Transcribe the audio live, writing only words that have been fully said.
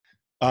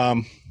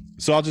Um,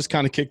 so I'll just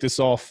kind of kick this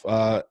off.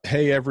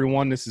 Hey,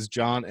 everyone, this is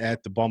John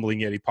at the Bumbling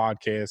Yeti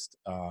podcast,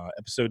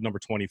 episode number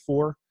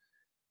 24.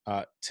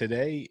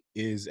 Today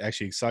is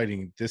actually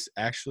exciting. This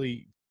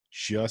actually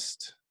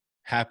just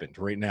happened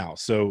right now.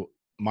 So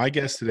my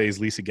guest today is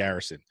Lisa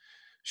Garrison.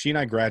 She and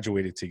I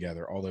graduated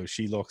together, although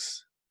she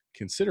looks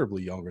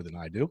considerably younger than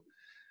I do.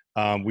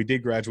 We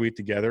did graduate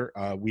together.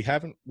 We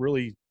haven't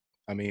really,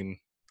 I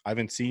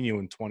haven't seen you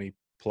in 20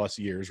 plus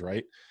years,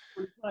 right?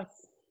 Plus.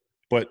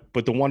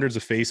 But the wonders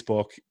of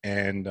Facebook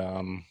and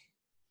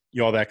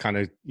all that kind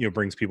of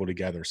brings people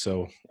together.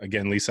 So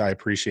again, Lisa, I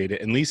appreciate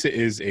it. And Lisa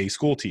is a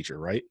school teacher,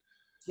 right?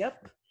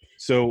 Yep.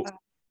 So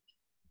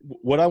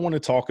what I want to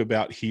talk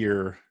about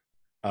here,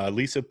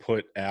 Lisa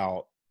put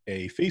out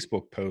a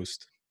Facebook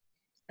post,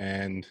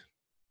 and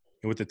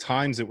with the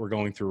times that we're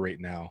going through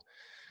right now,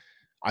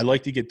 I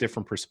like to get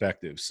different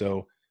perspectives.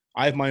 So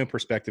I have my own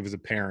perspective as a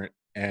parent.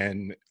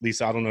 And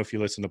Lisa, I don't know if you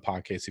listen to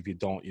podcasts. If you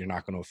don't, you're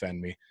not going to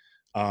offend me.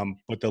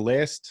 But the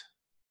last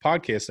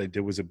podcast I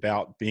did was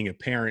about being a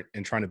parent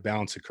and trying to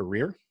balance a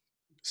career.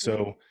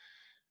 So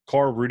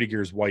Carl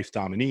Rudiger's wife,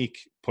 Dominique,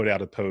 put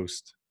out a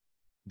post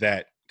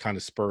that kind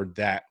of spurred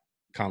that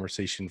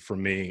conversation for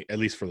me, at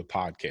least for the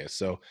podcast.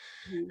 So,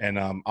 and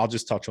I'll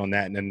just touch on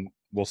that and then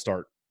we'll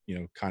start,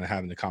 kind of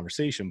having the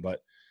conversation. But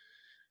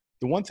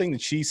the one thing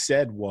that she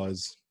said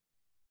was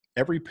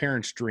every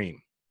parent's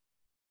dream,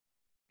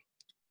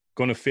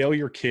 going to fail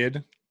your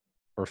kid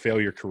or fail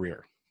your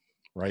career,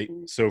 right?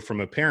 So from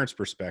a parent's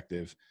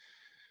perspective,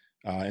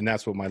 and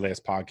that's what my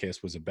last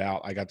podcast was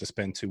about. I got to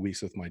spend 2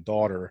 weeks with my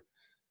daughter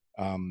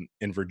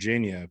in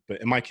Virginia,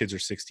 and my kids are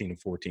 16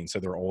 and 14, so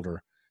they're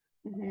older.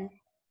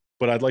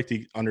 But I'd like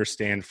to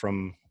understand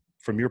from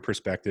your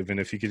perspective, and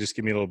if you could just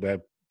give me a little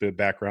bit of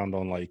background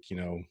on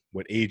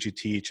what age you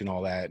teach and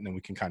all that, and then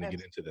we can kind of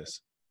get into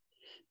this.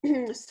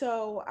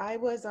 So I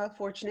was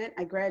fortunate.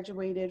 I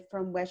graduated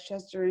from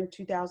Westchester in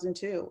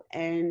 2002,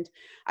 and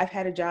I've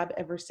had a job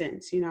ever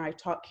since. I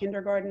taught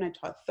kindergarten, I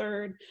taught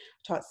third,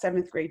 taught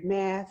seventh grade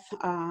math,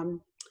 and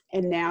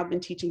now I've been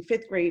teaching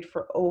fifth grade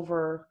for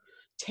over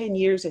 10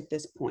 years at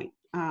this point.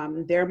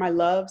 They're my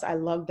loves. I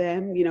love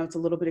them. It's a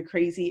little bit of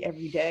crazy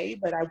every day,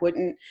 but I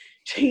wouldn't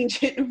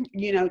change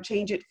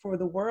it for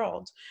the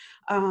world.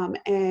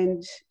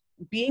 And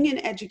being in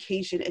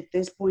education at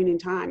this point in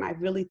time, I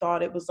really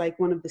thought it was like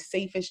one of the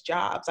safest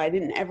jobs. I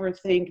didn't ever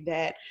think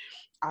that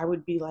I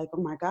would be like,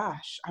 oh my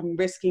gosh, I'm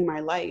risking my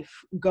life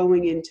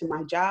going into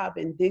my job.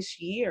 And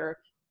this year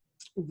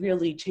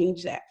really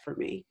changed that for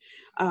me,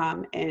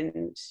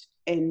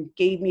 and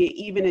gave me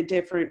even a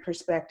different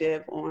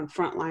perspective on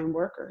frontline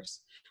workers,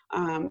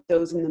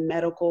 those in the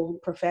medical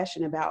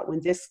profession, about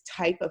when this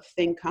type of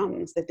thing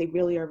comes, that they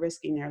really are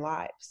risking their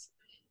lives.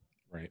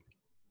 Right.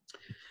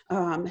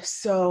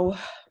 So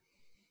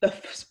the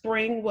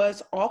spring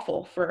was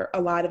awful for a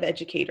lot of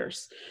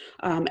educators.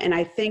 And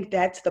I think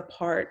that's the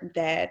part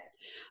that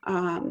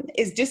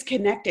is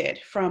disconnected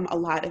from a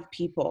lot of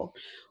people.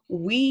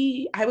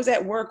 I was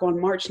at work on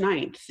March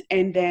 9th,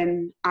 and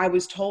then I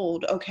was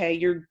told, okay,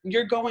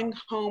 you're going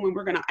home and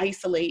we're going to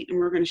isolate and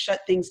we're going to shut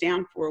things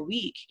down for a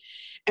week.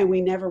 And we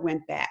never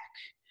went back.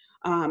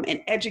 And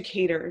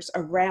educators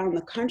around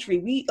the country,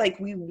 we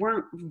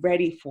weren't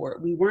ready for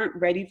it. We weren't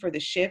ready for the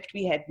shift.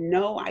 We had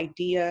no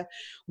idea.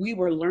 We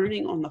were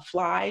learning on the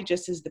fly,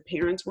 just as the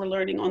parents were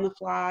learning on the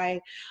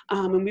fly.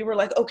 And we were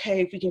like,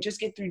 okay, if we can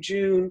just get through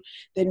June,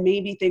 then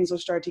maybe things will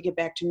start to get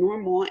back to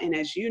normal. And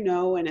as you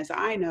know, and as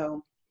I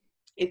know,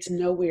 it's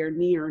nowhere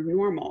near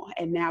normal.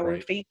 And now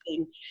we're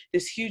facing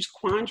this huge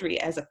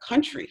quandary as a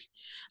country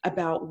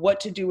about what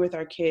to do with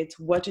our kids,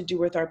 what to do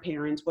with our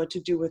parents, what to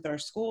do with our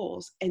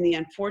schools. And the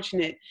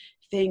unfortunate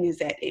thing is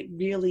that it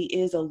really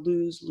is a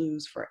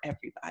lose-lose for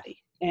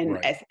everybody. And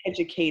as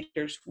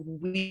educators,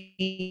 we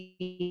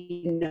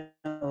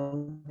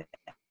know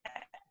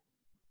that.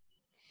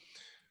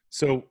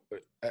 So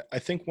I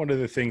think one of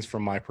the things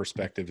from my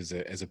perspective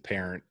as a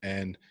parent,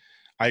 and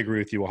I agree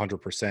with you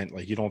 100%,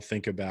 like you don't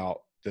think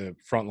about the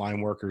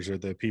frontline workers or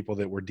the people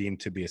that were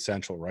deemed to be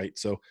essential, right?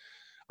 So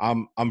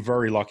I'm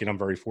very lucky and I'm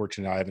very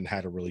fortunate. I haven't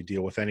had to really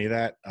deal with any of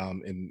that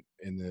in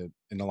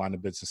the line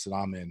of business that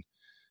I'm in,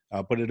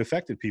 but it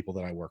affected people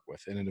that I work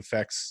with, and it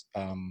affects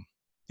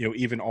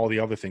even all the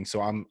other things. So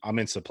I'm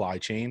in supply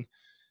chain,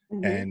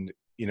 and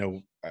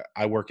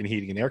I work in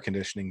heating and air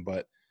conditioning,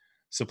 but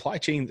supply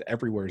chain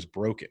everywhere is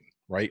broken,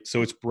 right?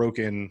 So it's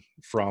broken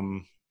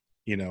from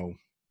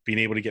being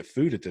able to get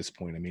food at this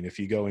point. I mean, if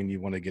you go and you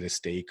want to get a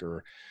steak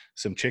or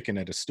some chicken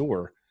at a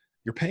store,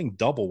 you're paying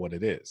double what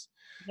it is.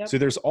 Yep. So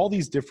there's all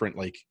these different,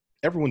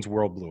 everyone's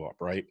world blew up,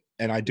 right?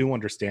 And I do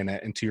understand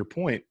that. And to your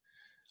point,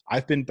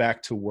 I've been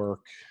back to work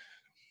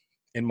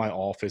in my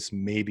office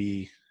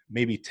maybe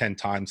 10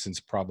 times since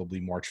probably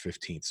March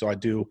 15th. So I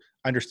do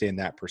understand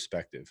that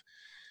perspective.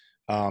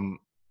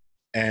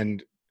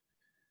 And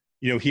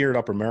here at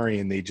Upper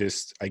Merion, they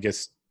just, I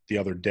guess the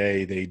other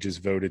day, they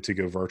just voted to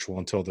go virtual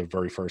until the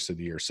very first of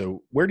the year.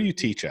 So where do you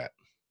teach at?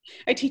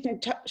 I teach in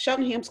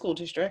Cheltenham School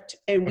District,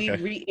 and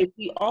Okay.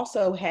 we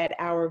also had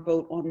our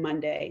vote on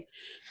Monday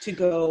to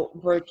go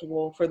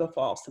virtual for the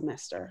fall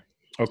semester.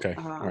 Okay.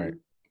 All right. Um,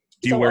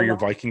 Do you so wear a your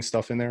lot, Viking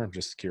stuff in there? I'm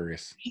just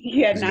curious.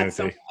 yeah, Because you know not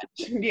so they.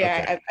 much. Okay.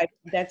 Yeah,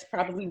 that's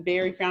probably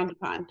very frowned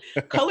upon.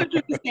 Colors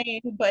are the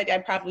same, but I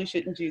probably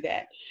shouldn't do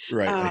that.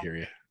 Right. I Um, hear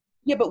you.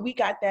 yeah, but we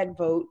got that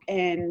vote,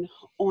 and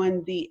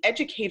on the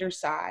educator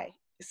side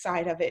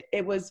of it,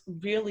 it was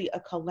really a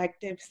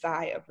collective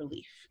sigh of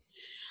relief.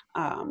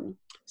 Um,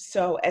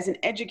 so as an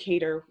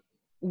educator,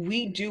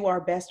 we do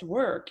our best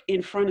work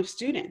in front of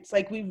students.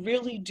 Like we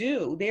really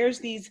do. There's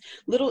these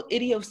little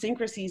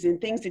idiosyncrasies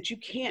and things that you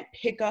can't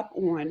pick up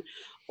on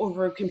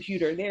over a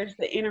computer. There's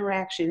the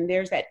interaction,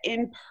 there's that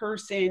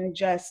in-person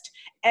just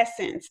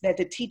essence that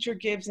the teacher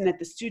gives and that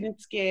the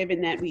students give,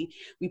 and that we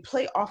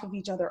play off of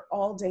each other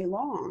all day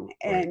long.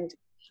 Right. And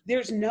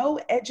there's no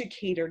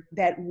educator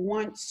that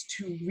wants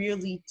to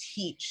really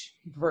teach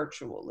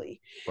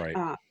virtually. Right.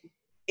 Uh,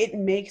 it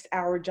makes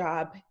our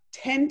job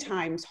 10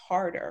 times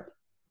harder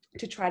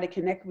to try to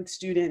connect with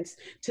students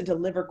to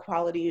deliver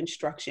quality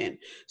instruction.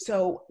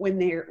 So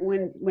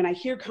when I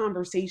hear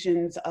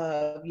conversations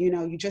of,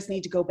 you just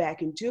need to go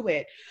back and do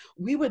it,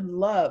 we would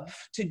love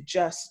to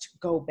just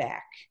go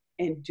back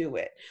and do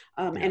it.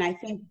 Yeah. And I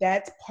think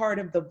that's part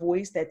of the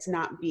voice that's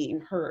not being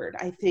heard.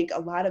 I think a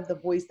lot of the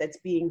voice that's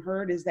being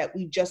heard is that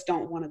we just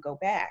don't want to go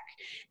back.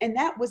 And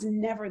that was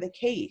never the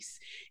case.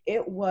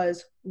 It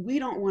was, we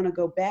don't want to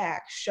go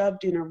back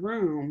shoved in a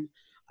room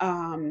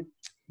um,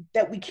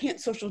 that we can't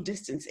social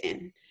distance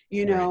in,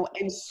 Right.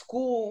 and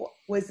school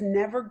was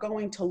never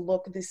going to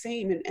look the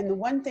same. And the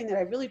one thing that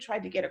I really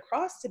tried to get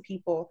across to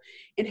people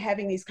in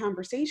having these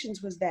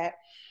conversations was that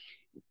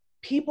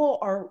people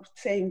are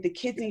saying the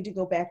kids need to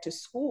go back to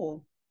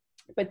school,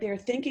 but they're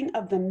thinking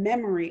of the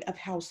memory of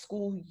how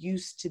school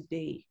used to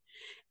be.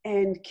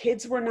 And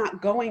kids were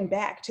not going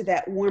back to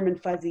that warm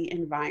and fuzzy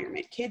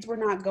environment. Kids were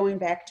not going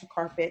back to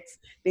carpets.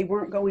 They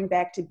weren't going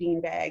back to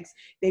bean bags.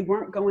 They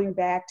weren't going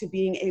back to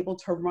being able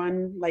to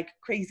run like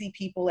crazy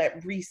people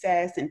at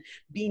recess and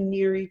be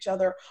near each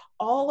other.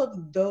 All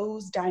of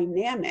those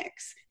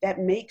dynamics that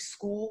make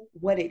school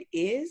what it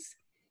is,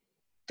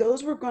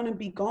 those were going to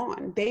be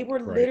gone. They were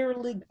Right.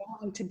 literally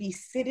going to be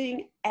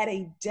sitting at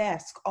a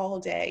desk all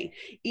day,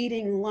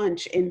 eating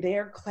lunch in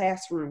their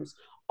classrooms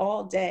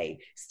all day,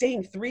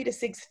 staying 3 to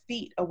 6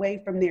 feet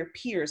away from their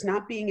peers,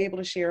 not being able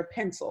to share a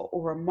pencil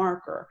or a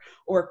marker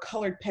or a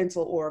colored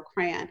pencil or a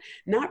crayon,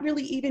 not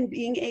really even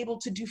being able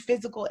to do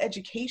physical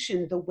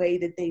education the way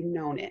that they've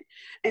known it.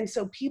 And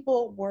so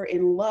people were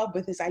in love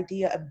with this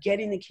idea of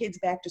getting the kids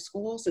back to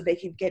school so they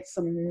could get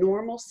some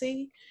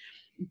normalcy,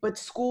 but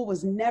school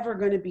was never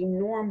going to be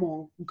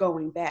normal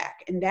going back.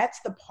 And that's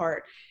the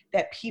part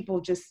that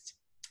people just,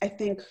 I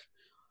think,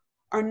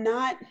 are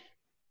not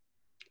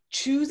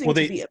choosing Well,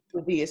 to they be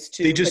oblivious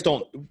they to, just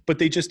don't. But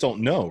they just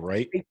don't know,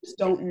 right? they just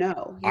don't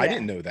know. I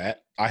didn't Yeah. know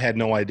that. I had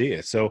no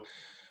idea. So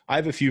I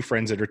have a few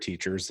friends that are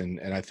teachers,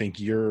 and I think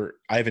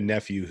I have a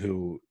nephew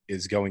who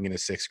is going into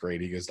sixth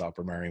grade. He goes to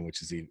Upper Marion,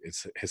 which is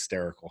it's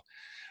hysterical.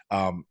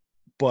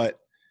 But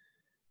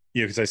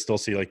because I still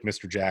see like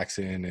Mr.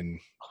 Jackson and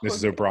Oh,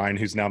 Mrs. O'Brien,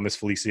 who's now Miss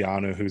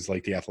Feliciano, who's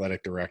like the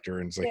athletic director,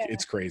 and it's like yeah.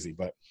 it's crazy.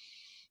 But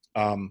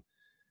um,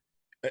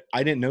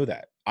 I didn't know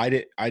that. I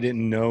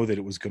didn't know that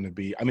it was going to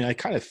be. I mean, I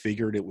kind of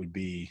figured it would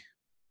be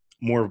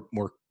more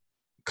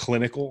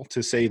clinical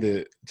to say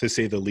the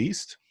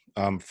least.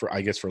 For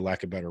I guess for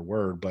lack of a better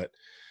word, but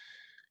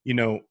you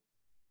know,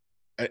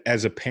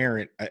 as a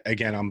parent,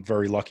 again, I'm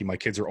very lucky. My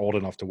kids are old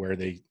enough to where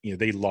they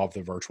love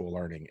the virtual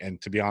learning.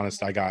 And to be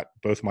honest, I got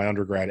both my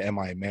undergrad and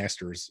my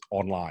master's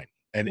online,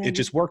 and it Mhm.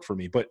 just worked for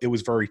me. But it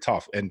was very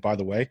tough. And by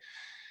the way,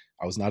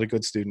 I was not a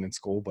good student in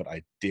school, but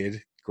I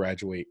did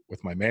graduate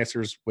with my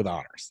master's with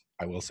honors.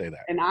 I will say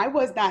that. And I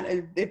was not,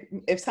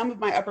 if some of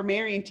my Upper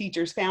Marion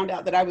teachers found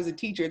out that I was a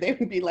teacher, they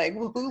would be like,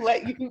 well,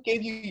 who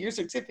gave you your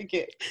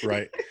certificate?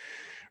 Right.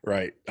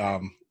 Right.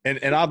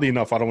 And oddly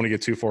enough, I don't want to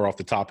get too far off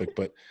the topic,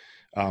 but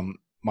um,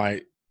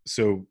 my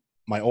so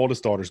my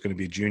oldest daughter is going to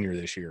be a junior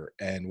this year,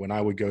 and when I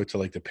would go to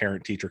like the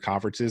parent teacher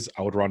conferences,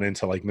 I would run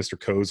into like Mr.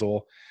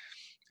 Kozel,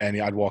 and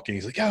I'd walk in.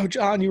 He's like, "Oh,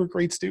 John, you were a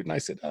great student." I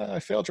said, "I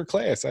failed your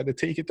class. I had to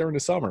take it during the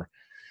summer."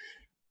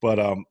 But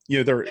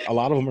there a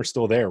lot of them are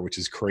still there, which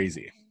is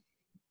crazy.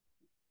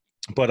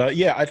 But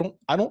yeah,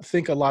 I don't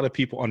think a lot of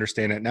people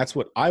understand it, and that's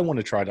what I want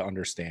to try to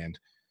understand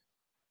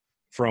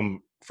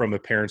from a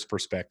parent's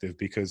perspective,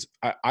 because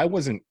I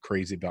wasn't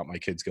crazy about my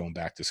kids going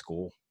back to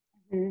school,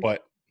 Mhm.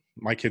 but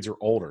my kids are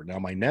older now.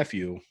 My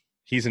nephew,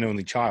 he's an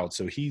only child,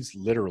 so he's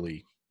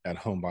literally at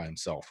home by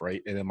himself,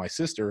 right? And then my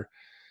sister,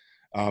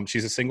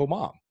 she's a single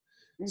mom,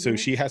 so Mhm.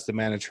 she has to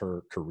manage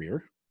her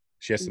career.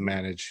 She has to Mhm.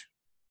 manage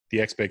the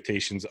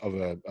expectations of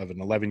an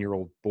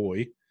 11-year-old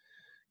boy,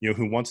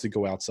 who wants to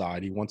go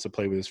outside. He wants to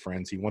play with his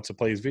friends. He wants to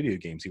play his video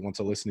games. He wants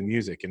to listen to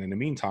music. And in the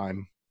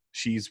meantime,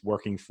 she's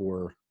working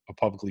for a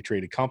publicly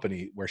traded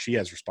company where she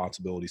has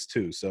responsibilities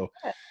too. So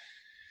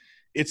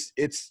it's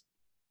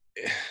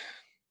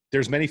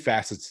there's many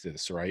facets to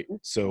this, right?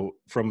 So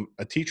from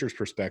a teacher's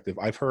perspective,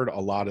 I've heard a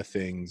lot of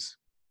things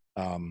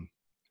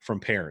from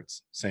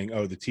parents saying,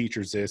 oh, the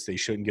teacher's this, they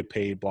shouldn't get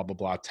paid, blah, blah,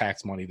 blah,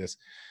 tax money, this.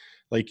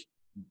 Like,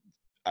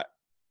 I,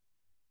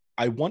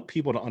 I want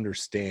people to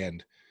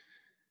understand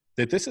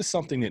that this is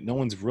something that no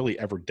one's really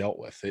ever dealt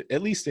with,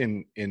 at least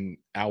in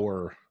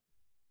our,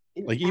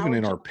 In like even our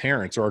in our job.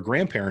 parents or our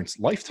grandparents'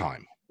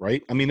 lifetime,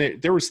 right? I mean,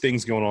 there was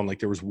things going on, like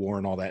there was war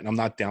and all that, and I'm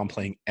not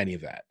downplaying any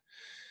of that.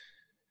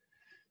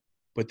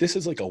 But this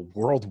is like a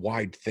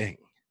worldwide thing.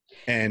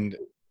 And,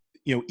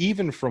 you know,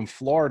 even from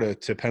Florida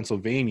to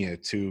Pennsylvania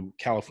to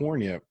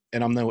California,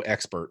 and I'm no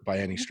expert by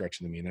any stretch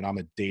of the meaning, and I'm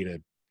a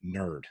data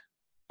nerd,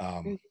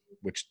 Mhm.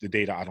 which the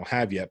data I don't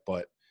have yet,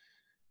 but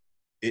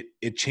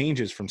it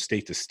changes from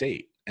state to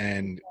state.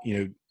 And, you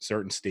know,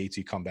 certain states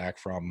you come back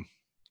from,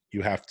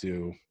 you have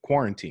to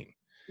quarantine,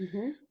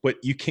 Mhm. but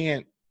you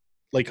can't,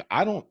 like,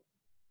 I'm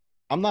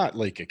not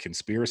like a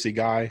conspiracy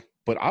guy,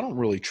 but I don't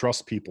really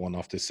trust people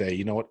enough to say,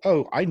 you know what,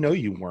 oh, I know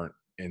you weren't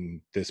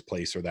in this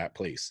place or that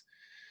place.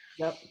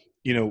 Yep.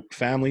 You know,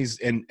 families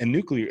and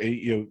nuclear,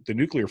 you know, the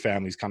nuclear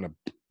family's kind of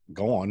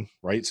gone,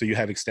 right? So you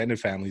have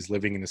extended families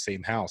living in the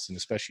same house. And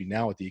especially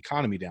now with the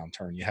economy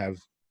downturn, you have,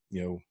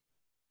 you know,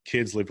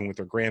 kids living with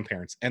their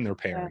grandparents and their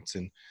Yes. parents,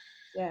 and,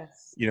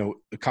 Yes. you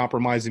know,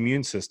 compromised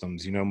immune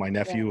systems. You know, my Yes.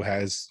 nephew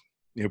has,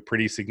 you know,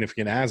 pretty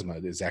significant asthma.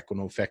 Is that going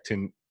to affect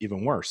him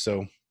even worse?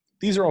 So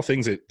these are all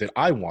things that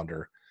I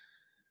wonder.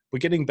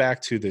 But getting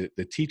back to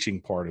the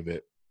teaching part of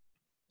it,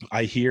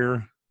 I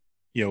hear,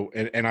 you know,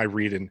 and I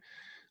read, and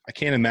I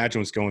can't imagine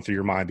what's going through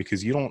your mind,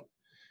 because you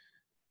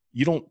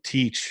don't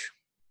teach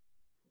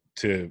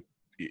to,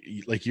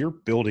 like, you're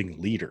building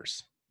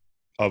leaders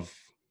of,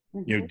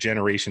 you know, Mhm.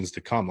 generations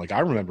to come. Like, I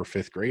remember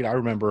fifth grade. I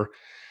remember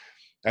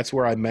that's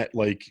where I met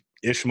like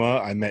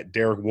Ishma. I met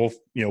Derek Wolf,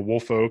 you know,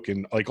 Wolfolk,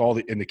 and like all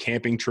the in the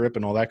camping trip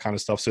and all that kind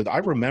of stuff. So I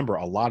remember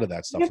a lot of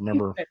that stuff. I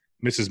remember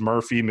Mrs.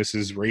 Murphy,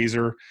 Mrs.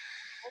 Razor,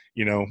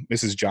 you know,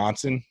 Mrs.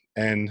 Johnson,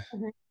 and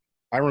Mhm.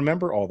 I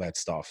remember all that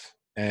stuff.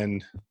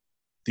 And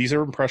these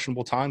are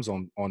impressionable times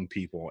on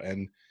people,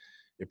 and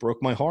it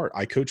broke my heart.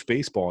 I coached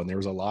baseball, and there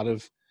was a lot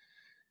of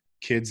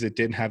kids that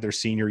didn't have their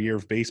senior year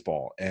of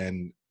baseball.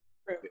 And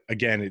True.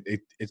 again,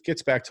 it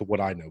gets back to what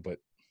I know, but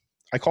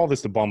I call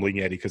this the bumbling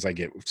Yeti because I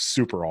get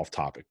super off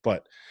topic.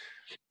 But,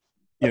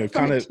 you know, But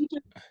kind of,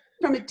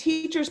 from a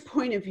teacher's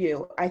point of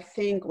view, I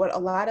think what a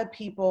lot of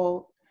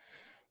people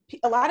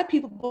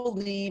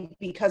believe,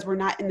 because we're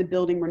not in the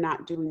building, we're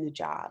not doing the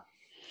job.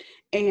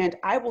 And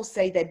I will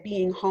say that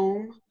being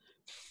home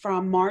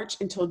from March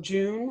until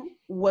June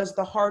was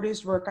the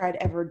hardest work I'd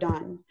ever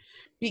done,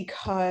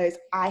 because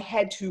I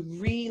had to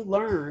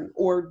relearn,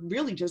 or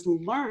really just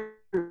learn,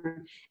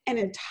 an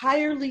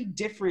entirely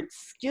different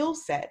skill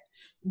set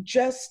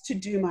just to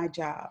do my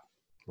job.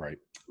 right.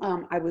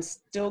 I was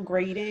still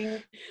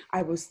grading,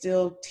 I was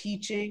still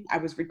teaching, I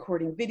was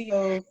recording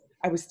videos,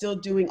 I was still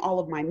doing all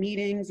of my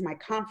meetings, my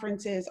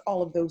conferences,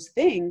 all of those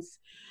things.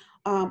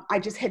 I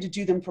just had to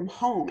do them from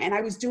home. And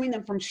I was doing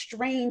them from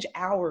strange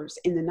hours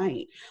in the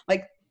night.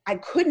 Like, I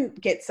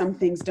couldn't get some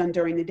things done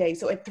during the day.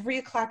 So at 3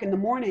 o'clock in the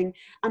morning,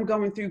 I'm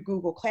going through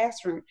Google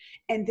Classroom.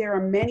 And there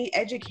are many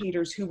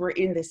educators who were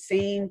in the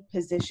same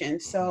position.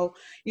 So,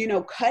 you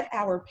know, cut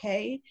our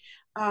pay.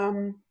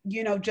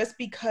 You know, just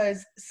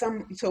because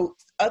so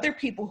other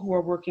people who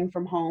are working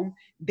from home,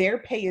 their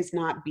pay is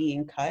not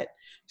being cut.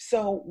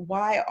 So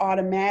why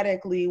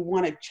automatically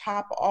want to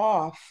chop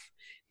off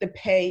the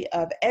pay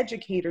of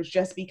educators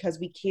just because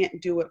we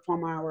can't do it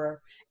from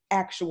our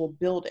actual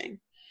building?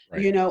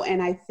 Right. You know,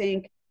 and I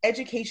think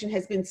education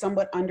has been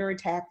somewhat under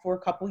attack for a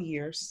couple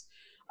years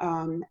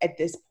at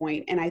this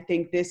point, and I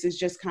think this is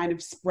just kind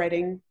of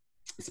spreading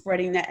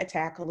that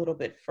attack a little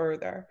bit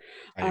further.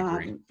 I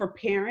agree. For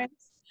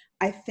parents,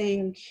 I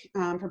think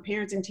for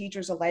parents and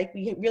teachers alike,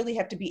 we really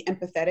have to be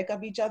empathetic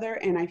of each other.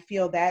 And I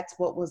feel that's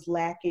what was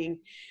lacking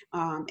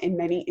in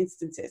many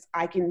instances.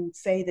 I can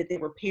say that there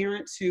were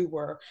parents who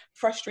were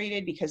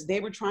frustrated because they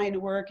were trying to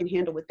work and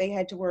handle what they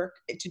had to work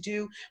to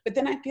do. But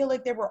then I feel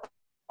like there were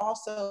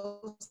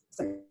also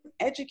some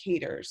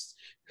educators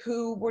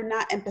who were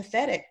not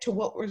empathetic to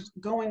what was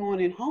going on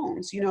in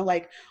homes. You know,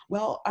 like,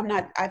 well,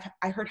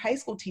 I heard high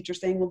school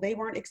teachers saying, well, they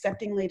weren't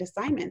accepting late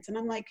assignments. And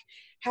I'm like,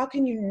 how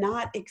can you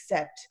not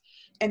accept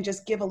and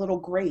just give a little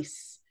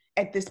grace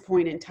at this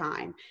point in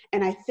time?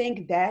 And I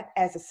think that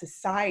as a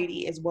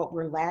society is what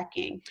we're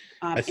lacking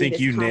I in think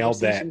this you nailed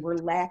that. conversation. We're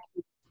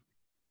lacking.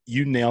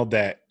 You nailed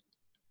that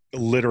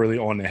literally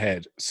on the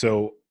head.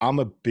 So I'm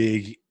a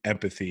big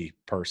empathy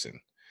person,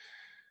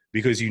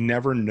 because you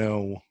never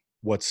know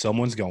what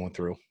someone's going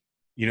through.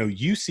 You know,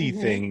 you see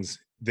Mm-hmm. things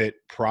that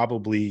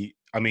probably,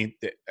 I mean,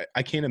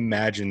 I can't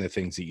imagine the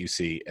things that you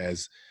see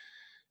as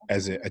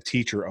a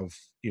teacher of,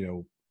 you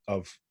know,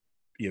 of,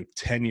 you know,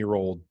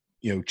 10-year-old,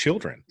 you know,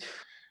 children.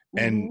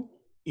 And, Mm-hmm.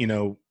 you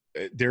know,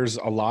 there's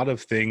a lot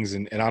of things,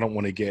 and I don't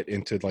want to get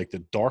into like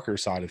the darker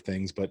side of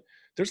things, but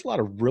there's a lot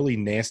of really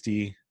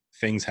nasty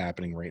things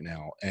happening right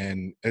now,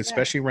 and Yeah.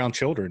 especially around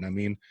children. I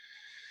mean,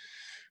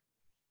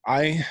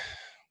 I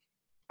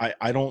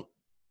I don't.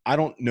 I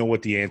don't know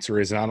what the answer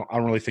is, and I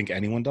don't really think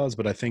anyone does,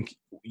 but I think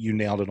you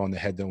nailed it on the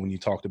head though when you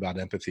talked about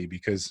empathy,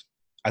 because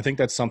I think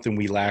that's something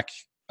we lack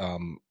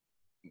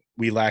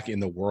in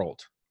the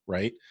world,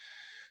 right? Mhm.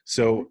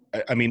 So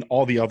I mean,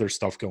 all the other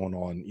stuff going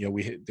on,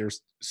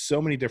 there's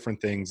so many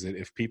different things that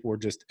if people were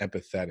just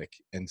empathetic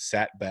and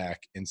sat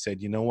back and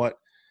said, you know what,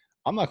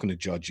 I'm not going to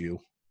judge you,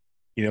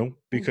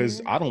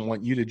 because Mhm. I don't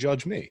want you to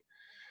judge me.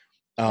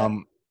 Yep.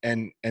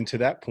 And to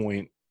that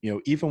point,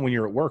 even when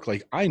you're at work,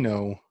 like I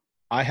know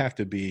I have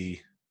to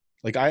be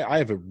like I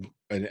have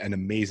an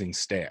amazing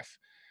staff,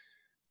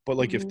 but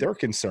like if Mhm. they're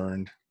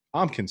concerned,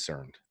 I'm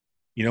concerned.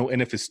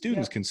 And if a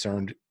student's Yep.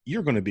 concerned,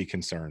 you're going to be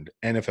concerned.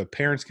 And if a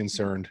parent's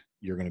concerned,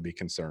 you're going to be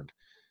concerned.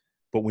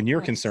 But when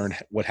you're concerned,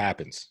 Yes. what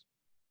happens?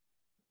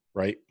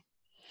 Right?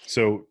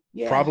 So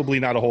Yeah. probably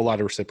not a whole lot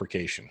of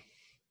reciprocation.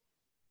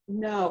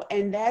 No,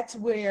 and that's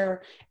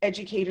where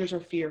educators are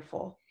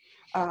fearful.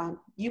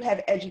 You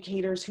have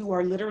educators who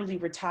are literally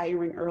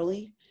retiring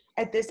early.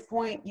 At this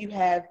point, you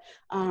have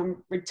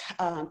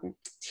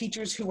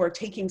teachers who are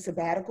taking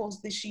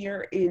sabbaticals this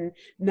year in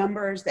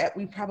numbers that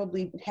we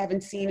probably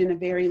haven't seen in a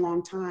very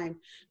long time,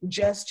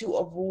 just to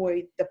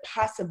avoid the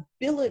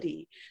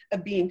possibility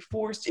of being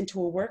forced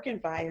into a work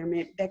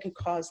environment that could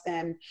cause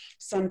them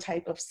some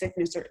type of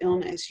sickness or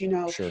illness.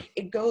 Sure.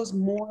 It goes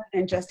more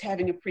than just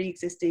having a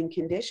pre-existing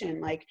condition.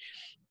 Like,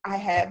 I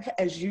have,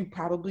 as you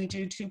probably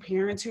do, two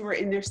parents who are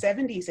in their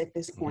 70s at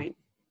this Mhm. point.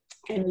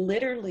 And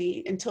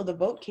literally, until the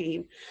vote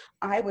came,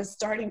 I was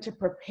starting to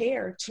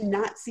prepare to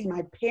not see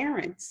my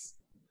parents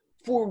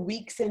for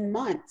weeks and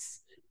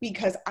months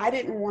because I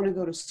didn't want to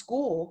go to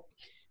school,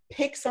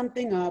 pick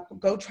something up,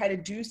 go try to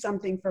do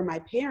something for my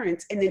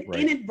parents, and then Right.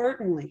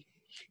 inadvertently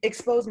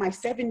expose my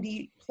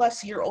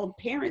 70-plus-year-old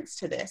parents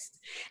to this.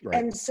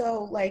 Right. And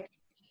so, like,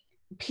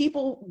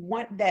 people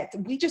want that.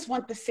 We just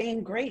want the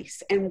same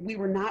grace, and we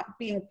were not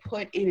being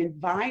put in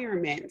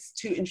environments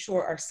to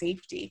ensure our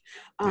safety.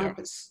 Yeah.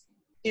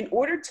 In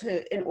order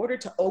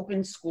to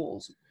open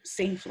schools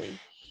safely,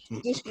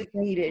 the district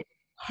needed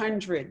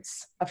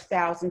hundreds of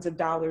thousands of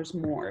dollars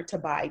more to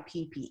buy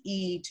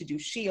PPE, to do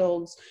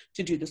shields,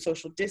 to do the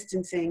social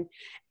distancing.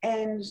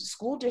 And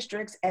school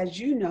districts, as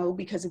you know,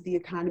 because of the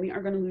economy,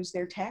 are going to lose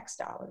their tax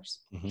dollars.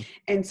 Hmm.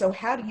 And so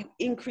how do you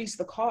increase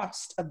the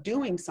cost of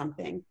doing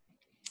something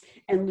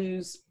and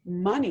lose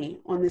money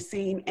on the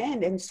same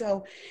end? And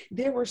so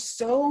there were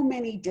so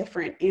many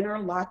different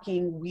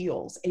interlocking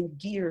wheels and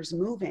gears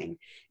moving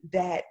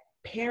that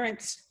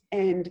parents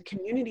and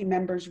community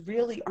members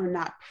really are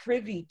not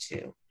privy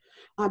to.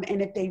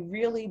 And if they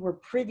really were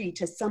privy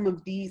to some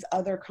of these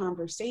other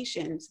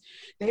conversations,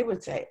 they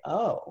would say,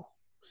 oh,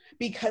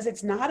 because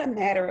it's not a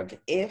matter of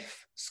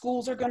if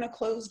schools are going to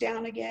close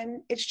down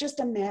again, it's just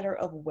a matter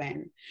of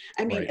when.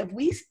 I mean, Right.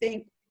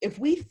 if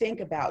we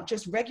think about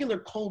just regular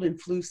cold and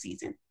flu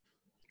season,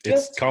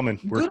 It's just coming.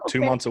 We're good old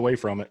 2 months away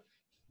from it.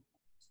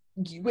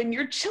 when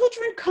your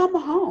children come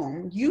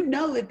home, you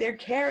know that they're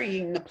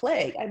carrying the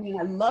plague. I mean,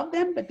 I love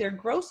them, but they're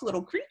gross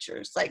little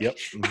creatures. Like, Yep.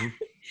 Hmm.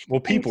 Well,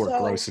 and people are so,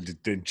 gross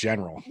in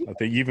general. I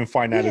think you even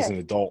find that yeah. as an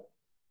adult.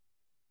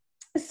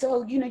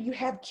 So, you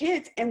have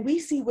kids, and we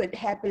see what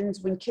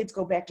happens when kids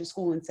go back to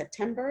school in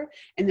September,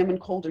 and then when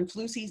cold and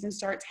flu season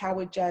starts, how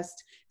it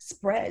just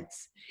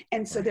spreads.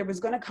 And so Right. there was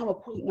going to come a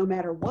point, no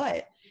matter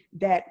what,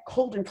 that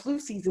cold and flu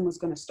season was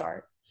going to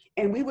start.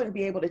 And we wouldn't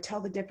be able to tell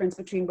the difference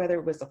between whether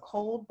it was a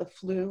cold, the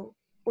flu,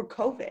 or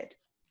COVID.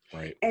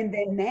 Right. And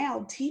then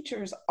now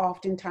teachers,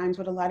 oftentimes,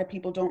 what a lot of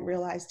people don't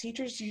realize,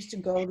 teachers used to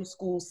go to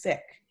school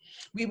sick.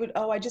 We would,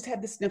 oh, I just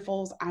had the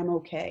sniffles, I'm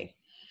okay.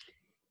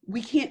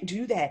 We can't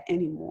do that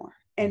anymore.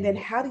 And then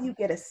Hmm. how do you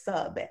get a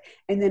sub?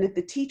 And then if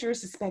the teacher is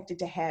suspected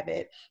to have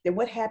it, then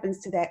what happens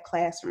to that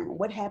classroom?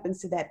 What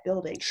happens to that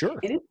building? Sure.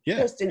 And it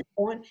Yeah. was just it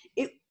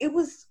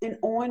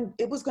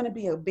was going to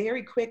be a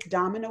very quick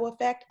domino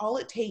effect. All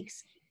it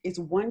takes is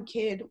one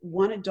kid,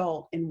 one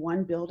adult in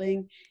one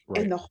building,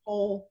 and Right.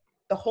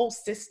 the whole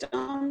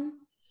system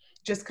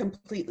just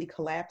completely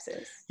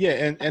collapses.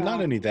 Yeah. And not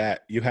Um, only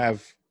that,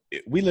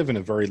 we live in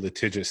a very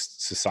litigious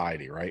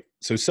society, right?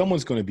 So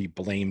someone's going to be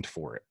blamed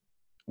for it,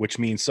 which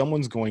means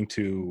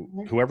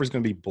mhm, whoever's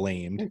going to be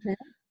blamed, mhm,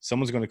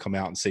 someone's going to come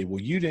out and say,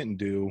 well, you,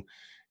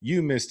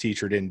 Miss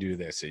Teacher, didn't do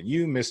this, and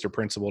you, Mr.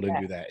 Principal, didn't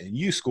yeah, do that, and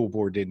you, School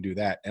Board, didn't do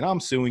that. And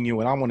I'm suing you,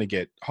 and I want to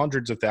get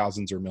hundreds of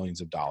thousands or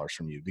millions of dollars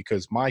from you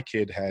because my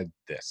kid had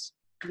this.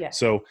 yes.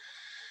 So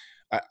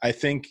I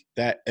think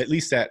that at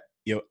least that,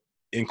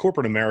 in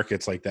corporate America,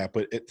 it's like that.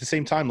 But at the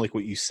same time, like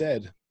what you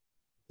said,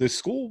 the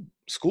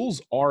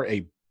schools are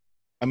I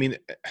mean,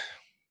 it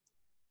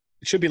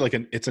should be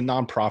it's a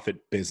nonprofit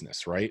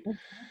business, right?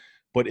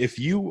 But if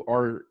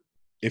you're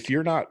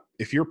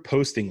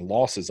posting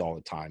losses all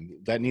the time,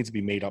 that needs to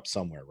be made up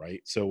somewhere,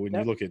 right? So when you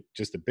Yep. look at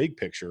just the big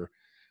picture,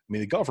 I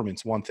mean, the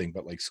government's one thing,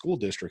 but like school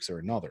districts are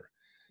another.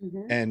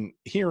 Mhm. And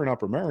here in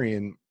Upper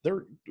Marion,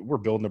 we're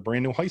building a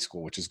brand new high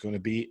school, which is going to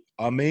be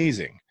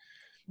amazing.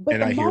 But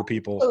And the I hear mall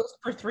people, closed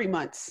for 3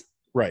 months.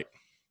 right,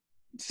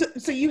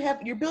 So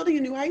you're building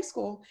a new high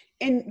school,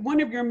 and one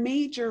of your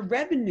major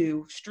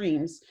revenue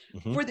streams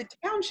hmm, for the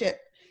township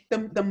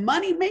the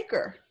money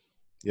maker,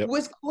 Yep.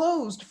 was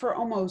closed for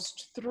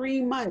almost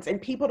 3 months,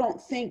 and people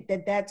don't think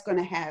that that's going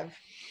to have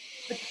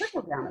a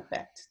trickle down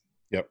effect.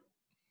 Yep.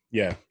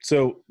 Yeah.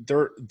 So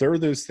there are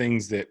those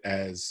things that,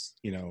 as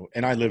you know,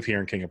 and I live here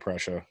in King of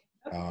Prussia,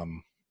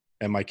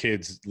 and my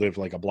kids live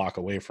like a block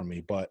away from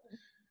me, but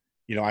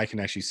you know, I can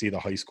actually see the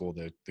high school,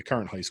 the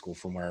current high school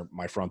from where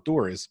my front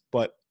door is.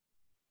 But,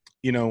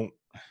 you know,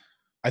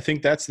 I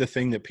think that's the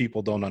thing that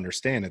people don't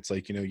understand. It's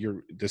like, you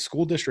know, the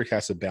school district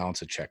has to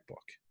balance a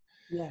checkbook.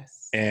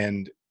 Yes.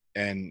 And,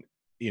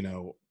 you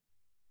know,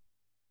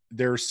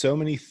 there are so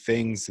many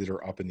things that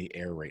are up in the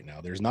air right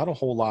now. There's not a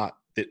whole lot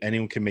that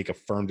anyone can make a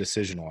firm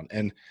decision on.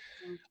 And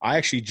I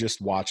actually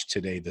just watched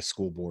today the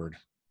school board,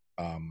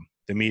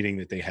 the meeting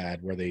that they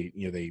had where they,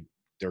 you know,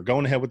 they're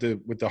going ahead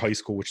with the high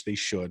school, which they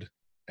should.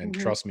 And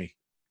Mm-hmm. trust me,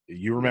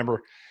 you remember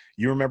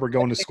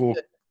going to school,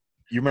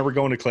 you remember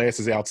going to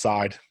classes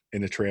outside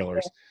in the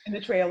trailers. In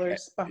the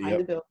trailers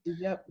behind the building.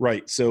 Yep.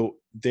 Right. So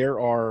there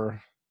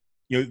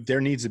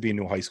needs to be a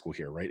new high school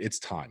here, right? It's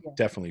time,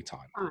 definitely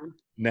time.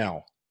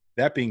 Now,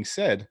 that being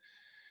said,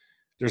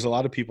 there's a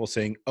lot of people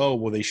saying, oh,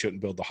 well, they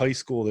shouldn't build the high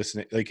school. This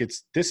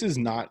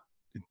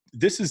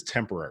is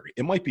temporary.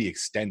 It might be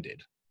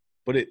extended,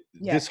 but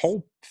this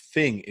whole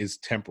thing is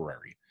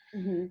temporary.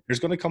 Mm-hmm. There's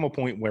going to come a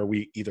point where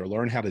we either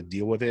learn how to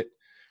deal with it,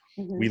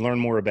 we learn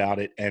more about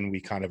it, and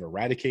we kind of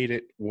eradicate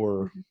it,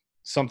 or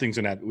something's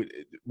going to,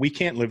 we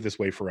can't live this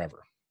way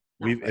forever.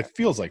 It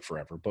feels like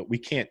forever, but we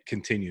can't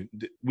continue.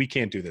 We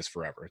can't do this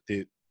forever.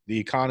 The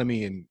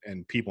economy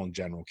and people in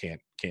general can't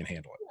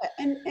handle it.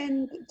 Yeah,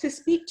 and to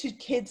speak to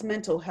kids'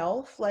 mental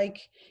health, like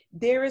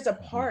there is a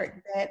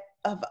part that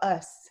of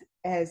us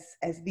as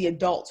the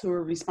adults who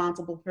are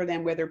responsible for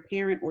them, whether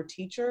parent or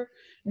teacher,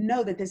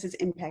 know that this is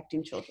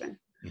impacting children.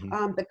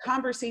 The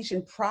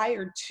conversation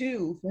prior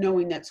to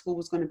knowing that school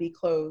was going to be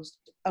closed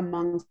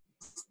amongst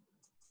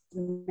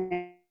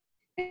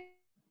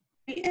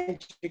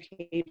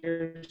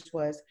educators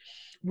was,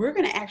 we're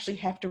going to actually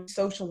have to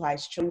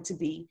socialize children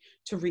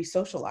to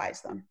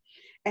re-socialize them.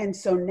 And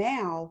so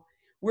now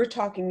we're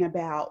talking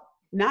about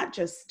not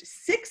just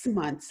 6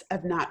 months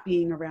of not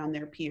being around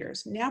their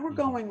peers. Now we're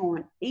going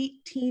on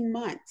 18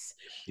 months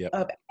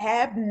of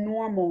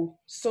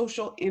abnormal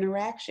social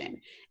interaction.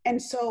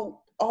 And so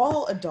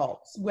all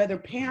adults, whether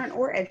parent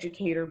or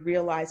educator,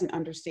 realize and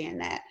understand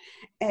that.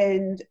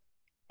 And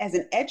as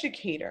an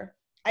educator,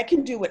 I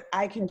can do what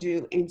I can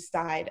do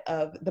inside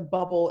of the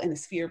bubble and the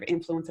sphere of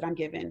influence that I'm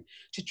given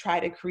to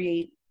try to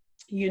create,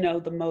 you know,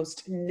 the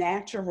most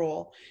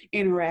natural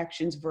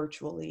interactions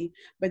virtually.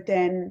 But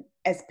then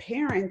as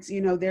parents, you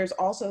know, there's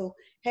also,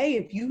 hey,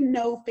 if you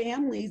know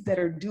families that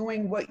are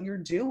doing what you're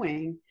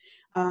doing,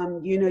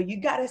 you know, you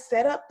got to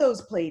set up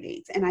those play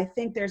dates. And I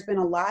think there's been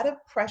a lot of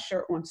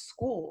pressure on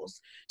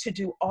schools to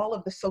do all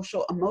of the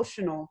social,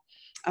 emotional,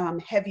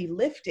 heavy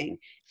lifting.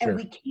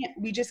 And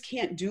we just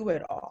can't do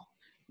it all.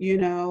 You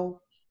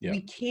know,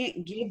 we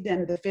can't give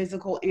them the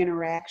physical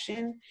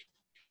interaction.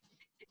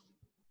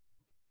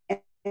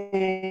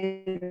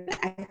 And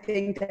I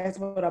think that's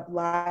what a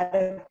lot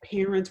of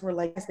parents were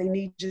like, they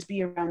need to just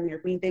be around there.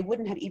 I mean, they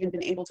wouldn't have even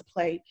been able to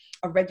play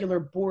a regular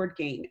board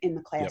game in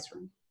the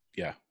classroom.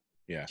 Yeah.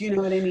 Do you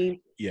know what I mean?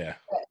 Yeah.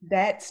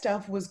 That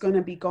stuff was going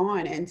to be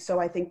gone. And so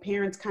I think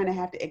parents kind of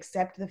have to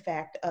accept the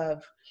fact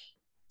of,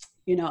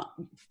 you know,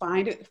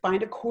 find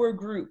a core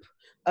group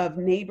of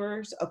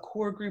neighbors, a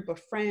core group of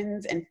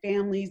friends and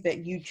families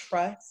that you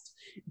trust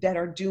that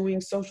are doing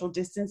social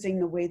distancing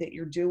the way that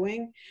you're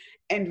doing,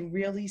 and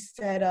really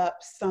set up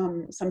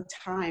some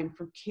time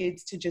for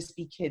kids to just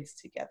be kids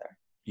together.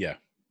 Yeah.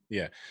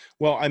 Yeah.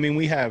 Well, I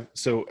mean,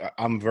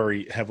 I'm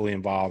very heavily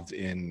involved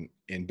in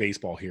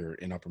baseball here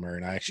in Upper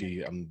Marion.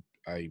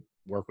 I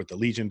work with the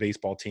Legion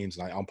baseball teams,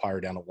 and I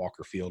umpire down at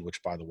Walker Field,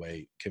 which, by the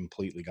way,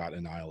 completely got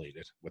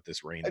annihilated with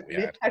this rain that we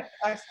had.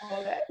 I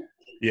saw that.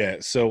 Yeah.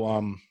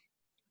 So,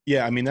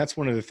 yeah, I mean, that's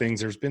one of the things.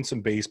 There's been some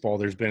baseball.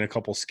 There's been a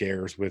couple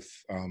scares with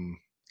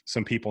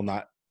some people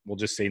we'll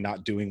just say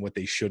not doing what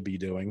they should be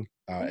doing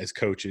as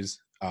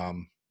coaches.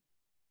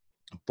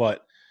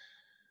 But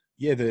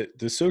yeah,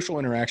 the social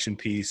interaction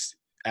piece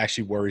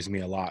actually worries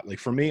me a lot. Like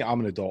for me, I'm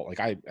an adult. Like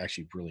I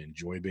actually really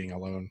enjoy being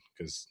alone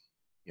because,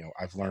 you know,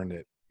 I've learned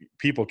that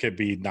people can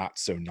be not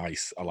so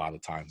nice a lot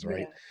of times.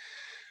 Right. Yeah.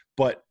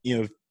 But, you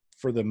know,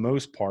 for the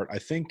most part, I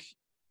think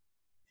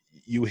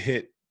you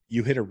hit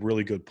a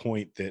really good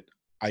point that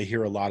I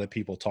hear a lot of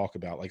people talk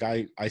about. Like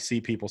I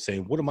see people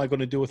saying, what am I going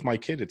to do with my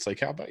kid? It's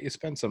like, how about you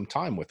spend some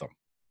time with them?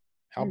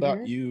 How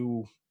about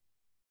you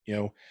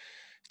know,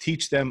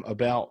 teach them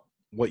about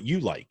what you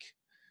like?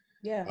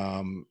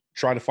 Yeah.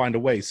 Try to find a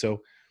way.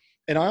 So,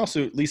 and I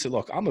also, Lisa,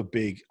 look, I'm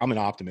an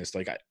optimist.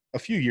 Like a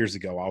few years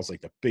ago, I was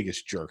like the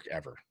biggest jerk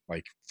ever,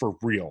 like for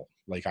real.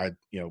 Like I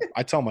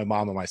tell my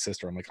mom and my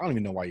sister, I'm like, I don't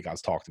even know why you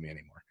guys talk to me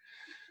anymore.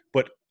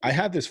 But I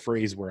have this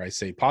phrase where I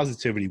say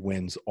positivity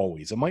wins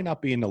always. It might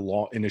not be in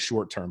the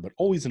short term, but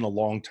always in the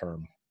long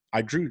term.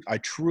 I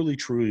truly,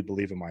 truly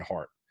believe in my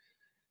heart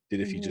that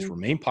if you just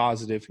remain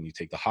positive and you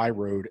take the high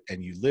road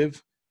and you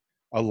live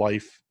a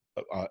life,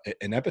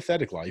 an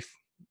empathetic life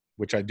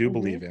which I do Mm-hmm.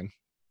 believe in.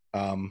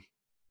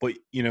 But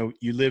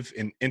you live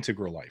an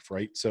integral life,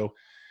 right? So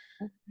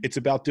it's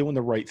about doing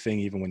the right thing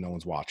even when no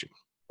one's watching,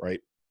 right?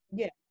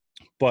 Yeah.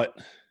 But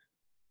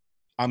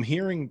I'm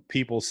hearing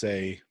people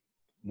say,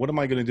 what am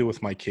I going to do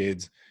with my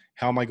kids?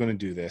 How am I going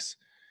to do this?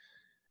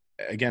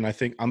 Again, I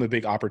think I'm a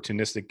big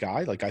opportunistic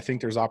guy. Like, I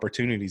think there's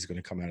opportunities going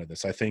to come out of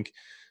this. I think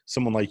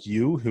someone like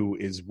you who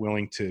is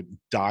willing to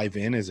dive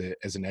in as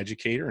an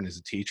educator and as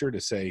a teacher to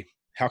say,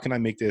 how can I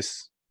make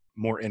this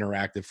more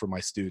interactive for my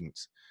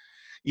students?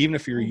 Even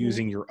if you're Mm-hmm.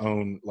 using your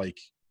own, like,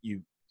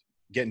 you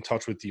get in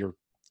touch with your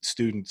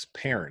students'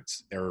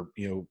 parents, or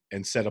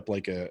and set up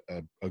like a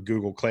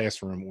Google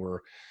Classroom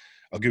or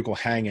a Google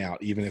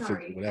Hangout, even if it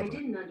Sorry, I whatever.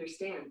 didn't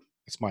understand.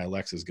 It's my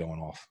Alexa's going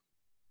off.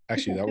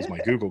 Actually, that was my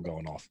Google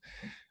going off.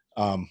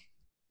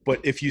 But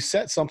if you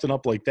set something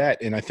up like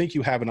that, and I think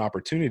you have an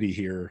opportunity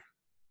here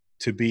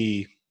to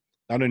be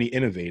not only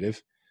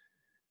innovative,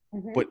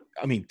 Mm-hmm. but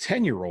I mean,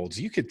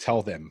 10-year-olds, you could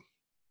tell them,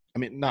 I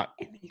mean,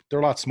 they're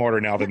a lot smarter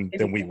now than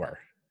we were.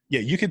 Yeah,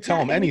 you could tell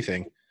them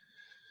anything.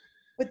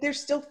 But they're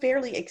still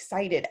fairly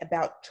excited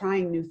about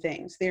trying new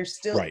things. They're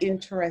still Right.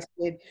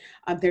 interested.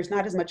 There's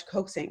not as much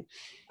coaxing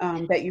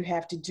that you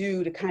have to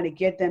do to kind of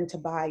get them to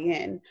buy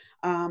in.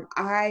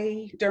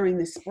 During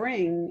the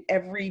spring,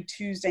 every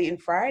Tuesday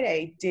and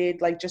Friday,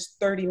 did like just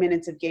 30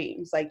 minutes of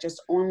games, like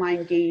just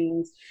online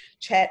games,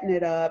 chatting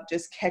it up,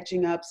 just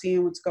catching up,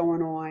 seeing what's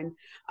going on.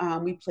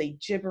 We played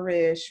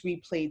gibberish. We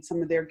played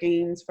some of their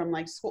games from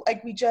like school.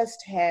 Like, we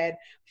just had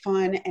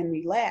fun and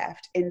we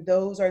laughed. And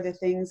those are the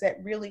things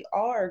that really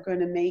are going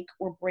to make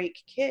or break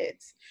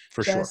kids.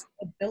 For sure. Just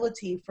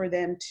ability for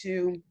them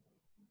to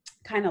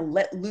kind of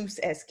let loose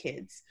as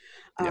kids.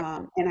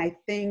 Yeah. And I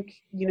think,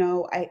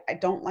 I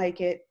don't like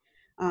it.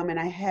 And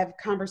I have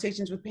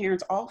conversations with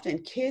parents often.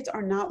 Kids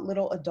are not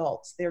little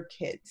adults, they're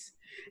kids.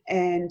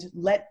 And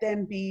let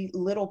them be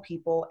little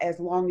people as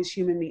long as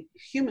humanly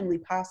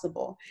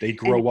possible. They And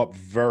grow up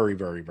very,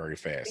 very, very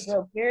they fast.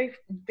 grow very,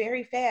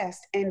 very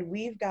fast. And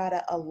we've got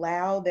to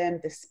allow them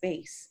the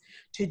space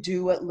to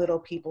do what little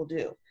people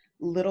do.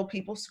 Little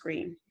people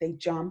scream, they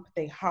jump,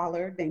 they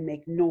holler, they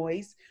make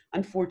noise.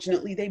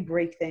 Unfortunately, they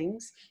break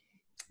things,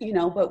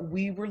 but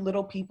we were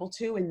little people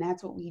too, and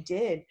that's what we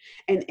did.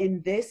 And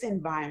in this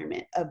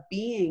environment of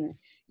being,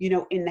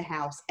 in the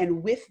house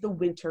and with the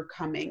winter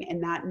coming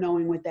and not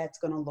knowing what that's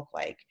going to look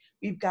like,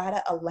 we've got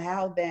to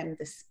allow them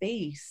the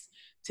space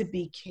to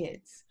be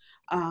kids.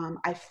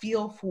 I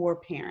feel for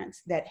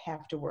parents that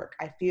have to work.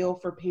 I feel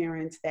for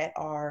parents that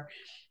are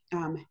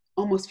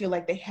almost feel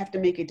like they have to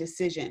make a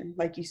decision,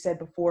 like you said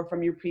before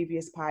from your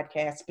previous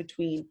podcast,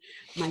 between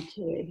my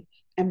kid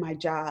and my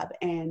job.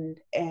 And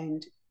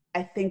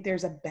I think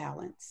there's a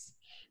balance.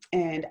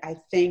 And I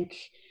think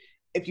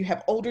if you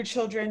have older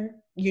children,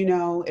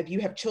 if you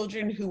have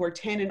children who are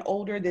 10 and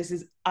older, this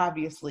is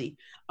obviously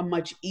a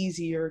much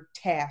easier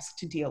task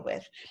to deal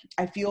with.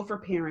 I feel for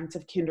parents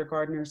of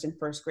kindergartners and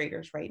first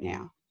graders right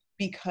now,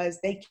 because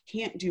they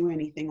can't do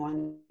anything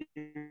on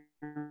their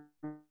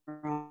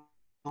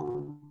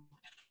own.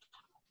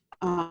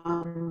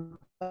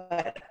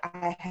 But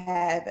I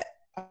have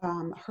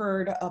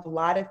heard of a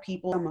lot of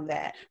people, some of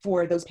that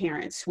for those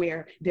parents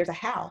where there's a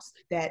house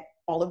that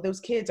all of those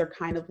kids are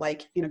kind of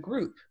like in a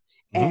group,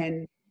 Mm-hmm.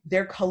 and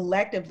they're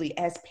collectively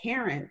as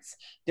parents,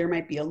 there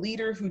might be a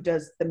leader who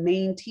does the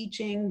main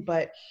teaching,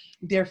 but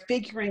they're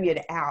figuring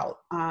it out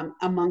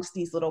amongst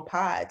these little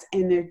pods.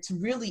 And it's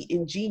really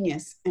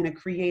ingenious and a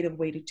creative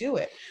way to do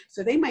it.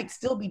 So they might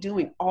still be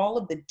doing all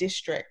of the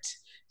district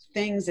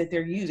things that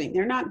they're using.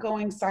 They're not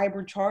going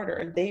cyber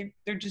charter.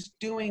 They're just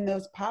doing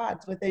those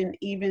pods within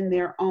even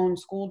their own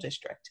school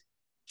district.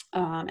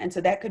 And so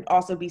that could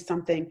also be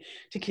something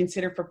to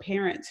consider for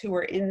parents who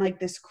are in like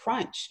this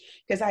crunch,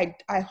 because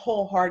I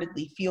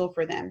wholeheartedly feel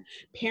for them.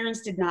 Parents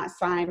did not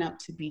sign up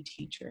to be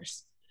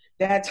teachers.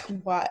 That's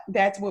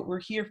what we're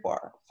here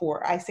for.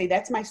 I say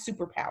that's my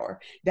superpower.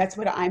 That's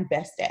what I'm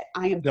best at.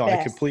 I am No, I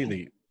best.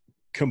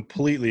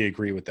 completely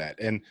agree with that.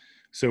 And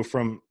so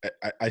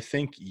I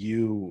think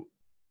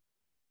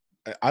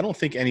I don't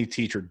think any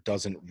teacher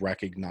doesn't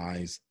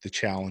recognize the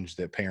challenge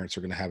that parents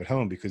are going to have at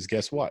home, because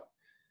guess what?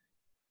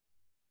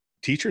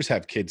 Teachers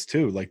have kids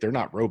too. Like, they're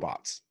not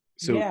robots.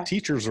 So Yeah.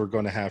 teachers are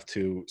going to have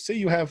to, say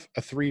you have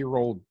a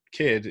 3-year-old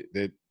kid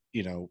that,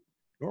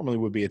 normally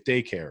would be at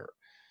daycare.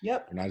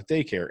 Yep. They're not at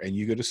daycare, and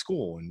you go to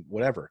school and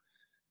whatever,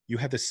 you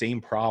have the same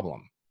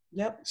problem.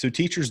 Yep. So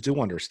teachers do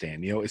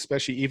understand,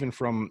 especially even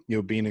from,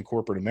 being in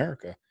corporate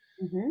America.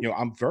 Mm-hmm.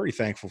 I'm very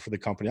thankful for the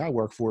company I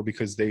work for,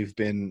 because they've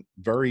been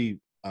very,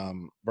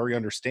 very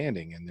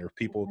understanding, and their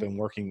people have been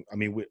working. I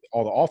mean,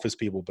 all the office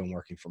people have been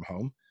working from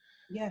home,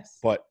 Yes.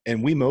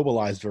 and we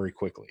mobilized very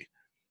quickly.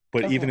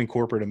 But Okay. even in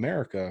corporate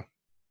America,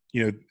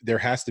 there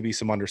has to be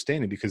some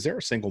understanding, because there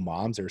are single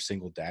moms, there are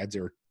single dads,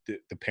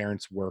 the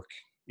parents work,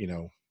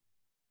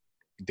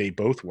 they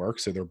both work.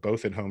 So they're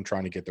both at home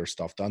trying to get their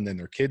stuff done. Then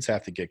their kids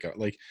have to get going.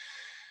 Like,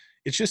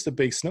 it's just a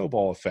big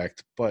snowball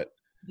effect. But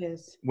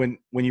Yes. when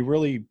you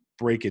really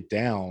break it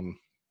down,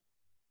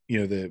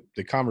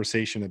 the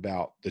conversation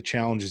about the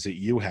challenges that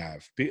you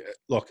have.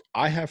 Look,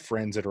 I have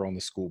friends that are on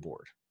the school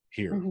board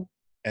here, Mm-hmm.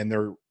 and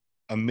they're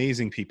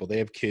amazing people. They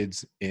have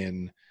kids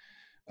in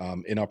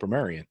Upper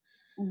Marion,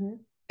 Mm-hmm.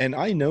 and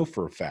I know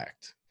for a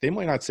fact, they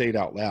might not say it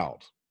out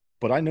loud,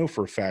 but I know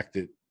for a fact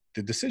that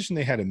the decision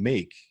they had to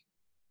make,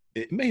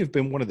 it may have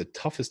been one of the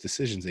toughest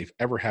decisions they've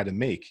ever had to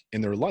make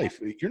in their life.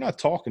 You're not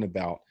talking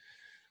about,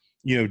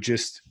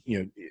 just,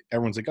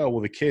 everyone's like, oh,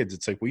 well, the kids.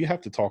 It's like, well, you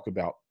have to talk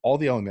about all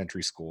the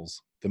elementary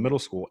schools, the middle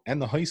school,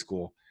 and the high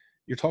school.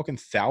 You're talking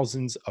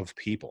thousands of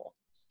people.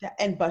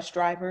 And bus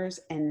drivers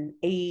and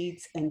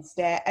aides and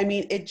staff. I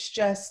mean, it's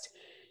just,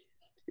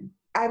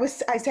 I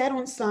sat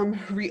on some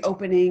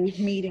reopening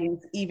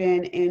meetings,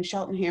 even in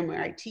Cheltenham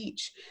where I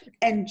teach,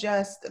 and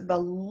just the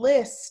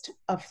list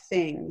of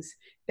things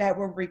that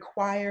were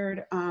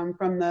required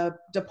from the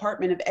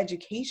Department of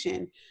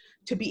Education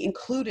to be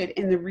included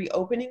in the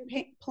reopening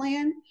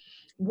plan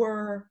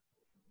were,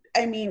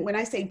 I mean, when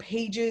I say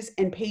pages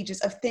and pages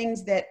of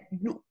things that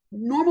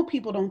normal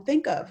people don't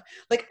think of.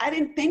 Like, I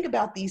didn't think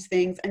about these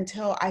things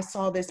until I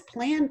saw this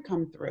plan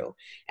come through.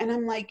 And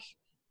I'm like,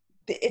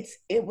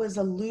 it was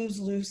a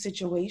lose-lose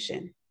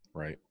situation.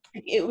 Right.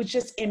 It was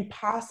just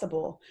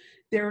impossible.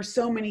 There are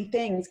so many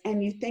things,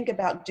 and you think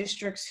about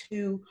districts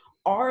who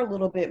are a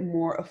little bit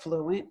more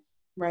affluent,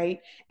 right,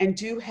 and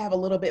do have a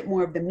little bit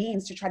more of the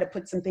means to try to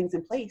put some things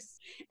in place.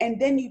 And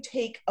then you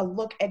take a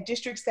look at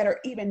districts that are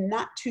even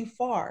not too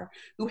far,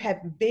 who have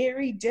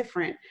very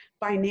different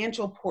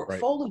financial Right.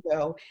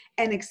 portfolio,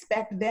 and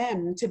expect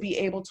them to be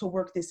able to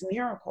work this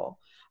miracle.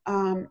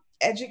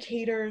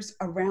 Educators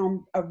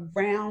around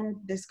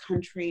this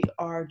country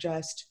are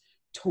just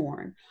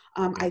torn.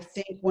 Yeah. I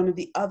think one of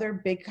the other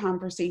big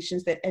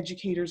conversations that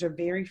educators are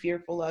very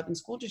fearful of, and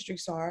school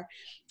districts are,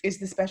 is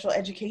the special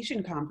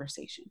education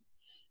conversation.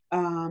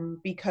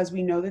 Because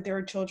we know that there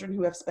are children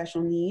who have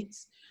special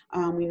needs.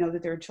 We know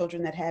that there are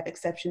children that have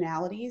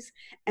exceptionalities,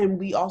 and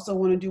we also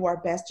want to do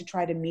our best to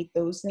try to meet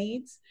those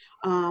needs.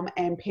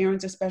 And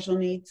parents of special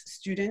needs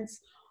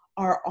students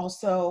are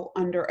also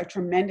under a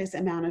tremendous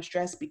amount of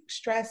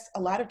stress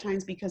a lot of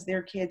times because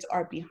their kids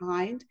are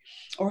behind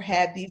or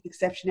have these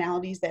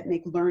exceptionalities that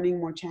make learning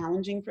more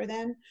challenging for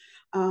them.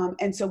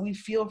 And so we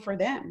feel for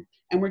them,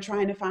 and we're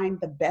trying to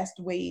find the best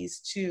ways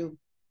to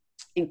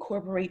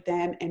incorporate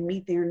them and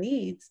meet their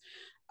needs,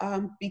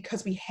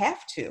 because we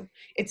have to.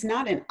 It's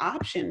not an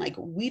option. Like,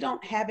 we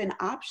don't have an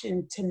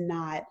option to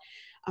not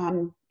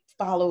um,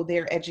 follow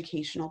their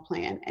educational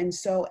plan. And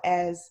so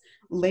as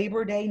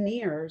Labor Day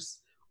nears,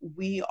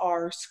 we're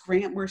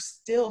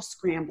still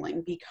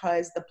scrambling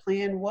because the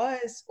plan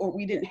was, or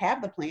we didn't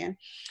have the plan.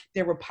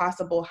 There were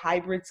possible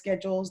hybrid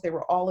schedules. There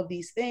were all of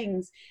these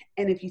things.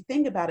 And if you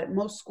think about it,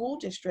 most school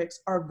districts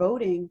are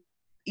voting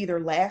either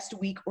last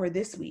week or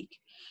this week,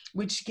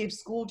 which gives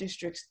school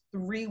districts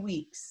 3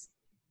 weeks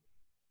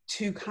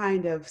to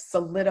kind of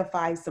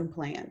solidify some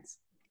plans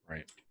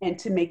Right. and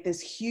to make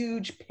this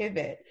huge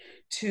pivot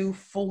to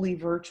fully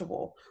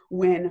virtual,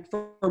 when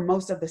for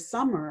most of the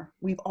summer,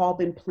 we've all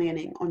been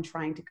planning on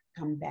trying to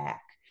come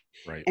back.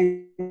 Right.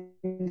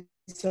 And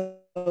so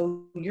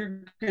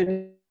you're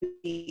going to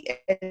be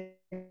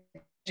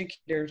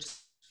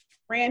educators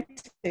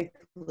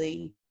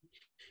frantically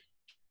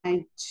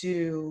trying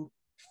to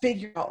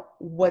figure out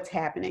what's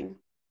happening.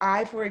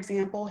 I, for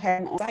example,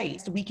 have on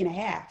site a week and a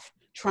half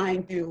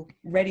trying to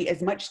ready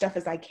as much stuff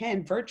as I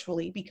can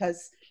virtually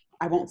because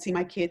I won't see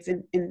my kids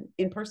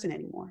in person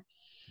anymore.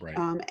 Right.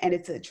 And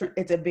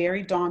it's a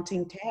very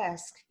daunting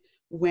task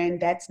when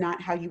that's not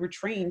how you were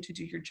trained to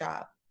do your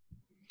job.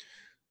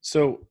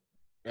 So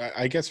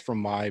I guess from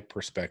my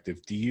perspective,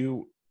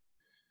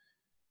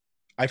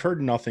 I've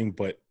heard nothing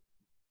but,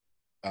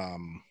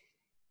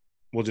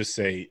 we'll just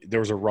say there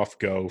was a rough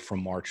go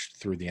from March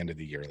through the end of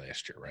the year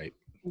last year, right?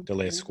 The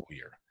last school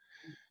year.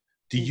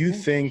 Do you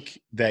think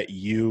that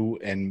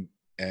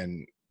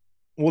and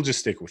we'll just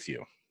stick with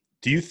you.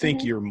 Do you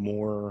think do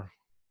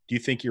you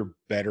think you're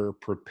better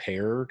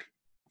prepared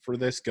for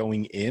this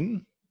going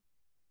in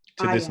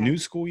to I this am. new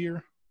school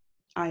year?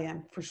 I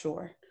am, for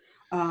sure.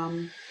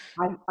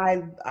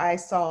 I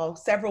saw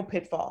several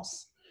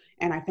pitfalls,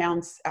 and I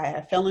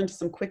fell into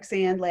some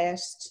quicksand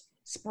last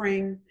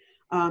spring,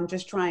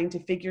 just trying to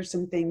figure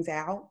some things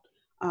out.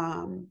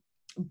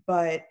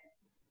 But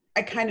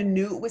I kind of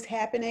knew it was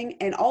happening,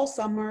 and all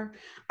summer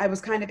I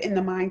was kind of in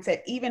the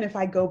mindset, even if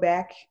I go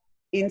back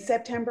in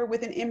September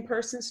with an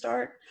in-person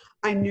start,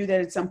 I knew that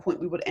at some point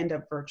we would end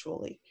up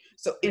virtually.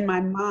 So in my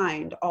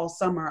mind all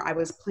summer, I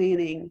was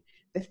planning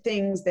the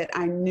things that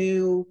I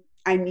knew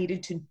I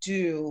needed to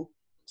do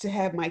to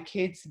have my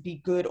kids be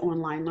good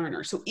online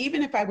learners. So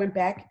even if I went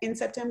back in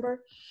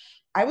September,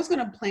 I was going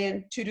to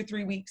plan 2 to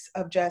 3 weeks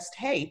of just,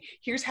 hey,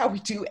 here's how we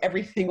do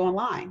everything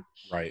online.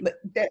 Right.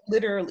 That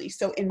literally.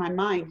 So in my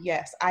mind,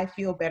 yes, I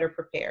feel better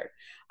prepared.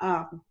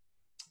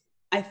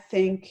 I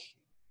think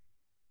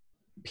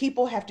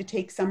people have to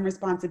take some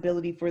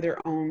responsibility for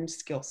their own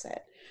skill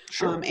set.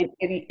 Sure. And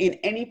in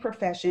any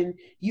profession,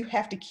 you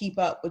have to keep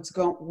up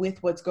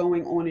with what's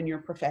going on in your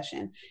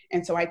profession.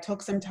 And so I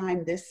took some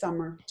time this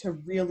summer to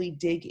really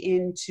dig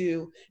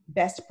into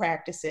best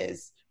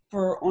practices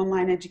for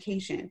online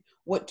education.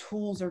 What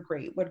tools are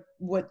great?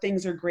 What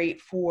things are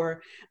great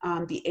for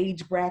the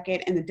age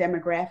bracket and the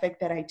demographic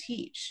that I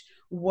teach?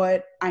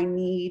 What I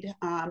need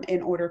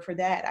in order for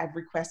that. I've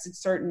requested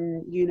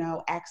certain,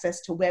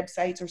 access to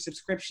websites or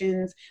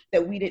subscriptions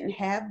that we didn't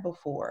have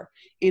before,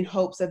 in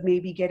hopes of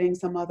maybe getting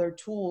some other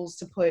tools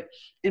to put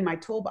in my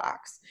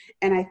toolbox.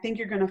 And I think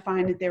you're going to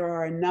find that there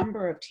are a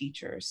number of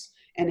teachers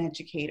and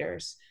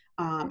educators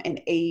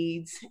and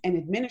aides and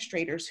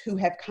administrators who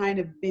have kind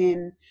of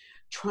been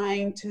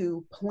trying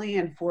to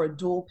plan for a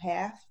dual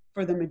path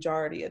for the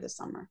majority of the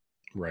summer.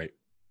 Right.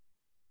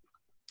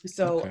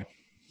 So Okay.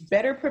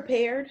 better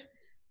prepared,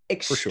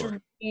 For sure.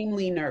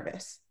 extremely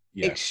nervous.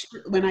 Yeah.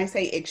 When I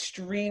say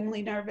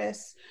extremely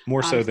nervous,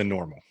 More so than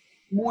normal.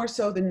 more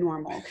so than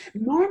normal.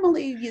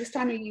 Normally, this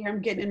time of year,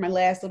 I'm getting in my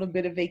last little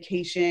bit of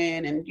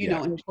vacation and,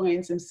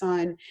 enjoying some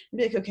sun. I'm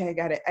like, okay, I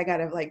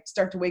gotta like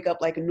start to wake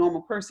up like a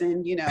normal person,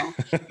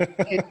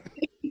 and,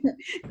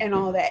 and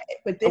all that.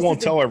 But I this won't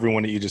is tell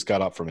everyone that you just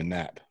got up from a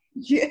nap.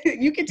 yeah,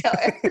 you can tell.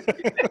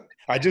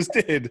 I just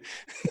did.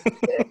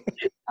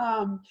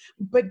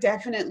 But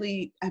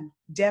definitely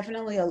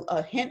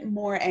a hint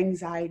more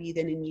anxiety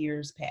than in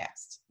years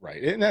past.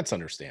 Right. And that's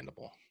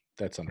understandable.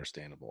 That's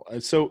understandable.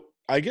 So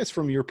I guess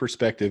from your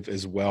perspective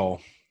as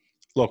well,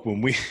 look,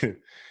 when we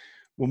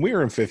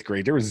were in fifth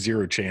grade, there was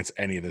zero chance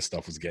any of this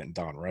stuff was getting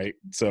done. Right.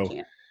 So,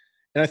 Yeah.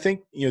 and I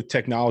think,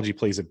 technology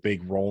plays a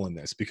big role in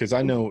this, because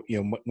I know,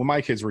 when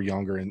my kids were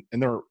younger and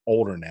they're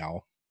older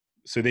now,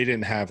 so they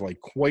didn't have like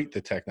quite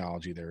the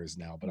technology there is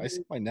now, but I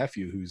see my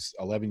nephew who's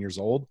 11 years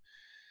old,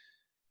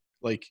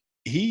 like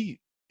he's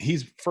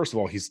first of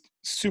all, he's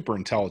super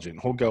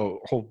intelligent.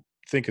 He'll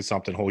think of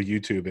something, he'll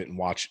YouTube it and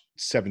watch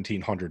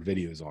 1,700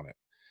 videos on it.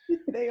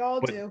 They all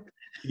But do.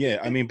 yeah,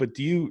 I mean, but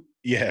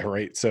yeah,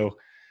 right. So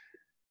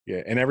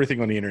yeah, and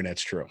everything on the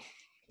internet's true.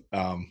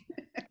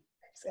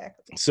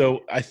 Exactly.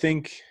 So I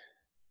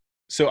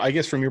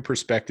guess from your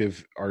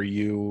perspective,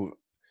 I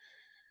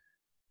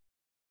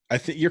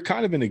think you're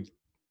kind of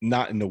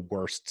not in the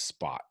worst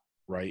spot,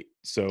 right?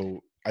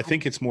 So I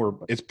think it's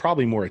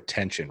probably more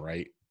attention,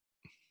 right?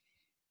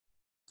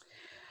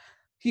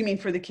 You mean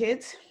for the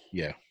kids?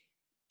 Yeah.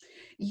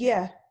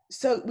 Yeah.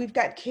 So we've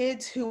got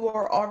kids who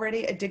are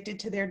already addicted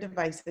to their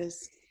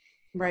devices,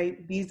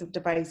 right? These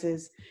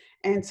devices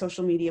and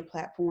social media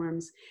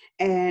platforms,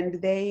 and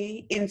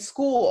they in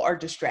school are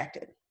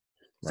distracted.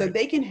 So Right.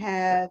 they can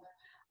have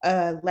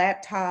a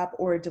laptop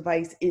or a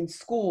device in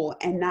school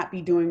and not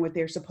be doing what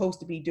they're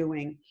supposed to be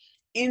doing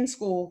in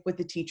school with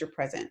the teacher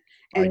present.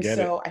 I And get it.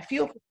 so I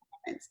feel for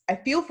parents. I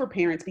feel for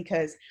parents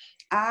because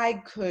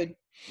I could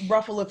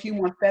ruffle a few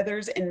more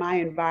feathers in my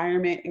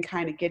environment and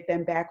kind of get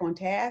them back on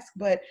task.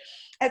 But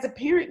as a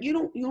parent, you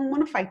don't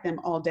want to fight them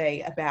all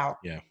day about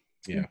Yeah.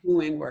 Yeah.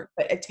 doing work.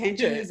 But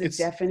attention Yeah. is it's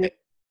a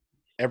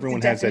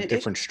Everyone has that definite issue.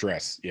 different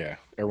stress. Yeah.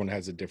 Everyone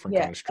has a different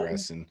Yeah. kind of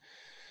stress. And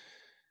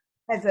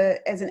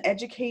As an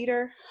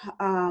educator,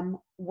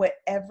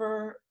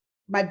 whatever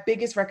my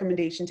biggest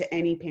recommendation to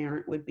any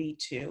parent would be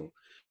to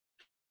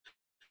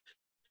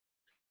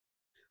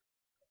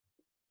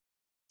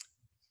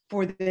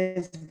for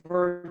this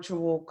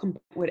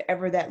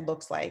whatever that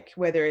looks like,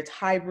 whether it's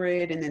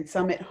hybrid and then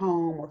some at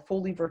home or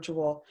fully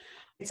virtual,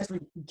 it's just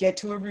get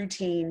to a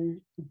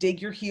routine,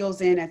 dig your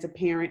heels in as a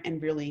parent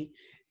and really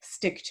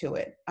stick to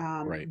it.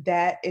 right.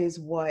 That is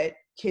what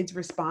kids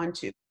respond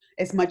to.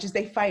 As much as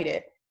they fight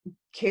it,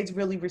 kids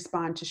really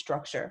respond to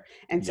structure.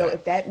 And so Yeah.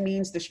 if that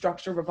means the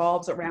structure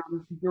revolves around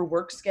your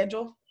work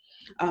schedule,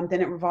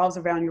 then it revolves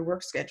around your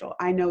work schedule.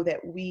 I know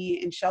that we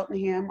in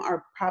Cheltenham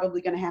are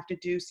probably going to have to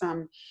do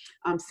some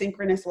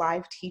synchronous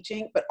live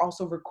teaching, but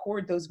also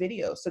record those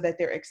videos so that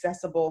they're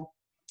accessible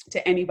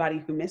to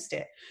anybody who missed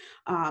it.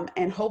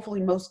 And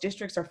hopefully most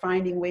districts are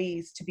finding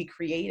ways to be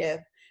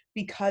creative,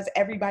 because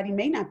everybody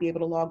may not be able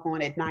to log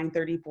on at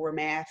 9:30 for a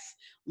math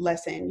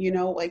lesson,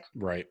 like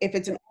Right. if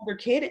it's an older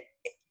kid,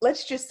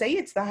 let's just say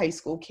it's the high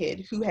school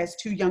kid who has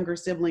two younger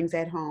siblings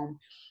at home,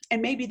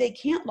 and maybe they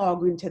can't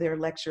log into their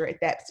lecture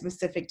at that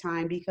specific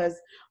time because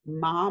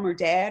mom or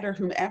dad or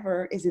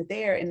whomever isn't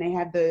there, and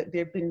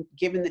they've been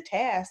given the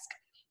task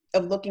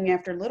of looking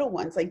after little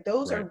ones. Like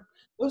Right.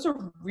 those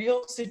are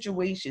real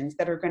situations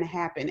that are going to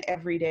happen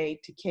every day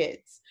to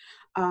kids.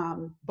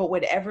 But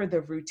whatever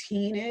the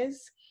routine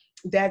is,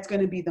 that's going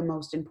to be the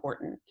most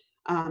important.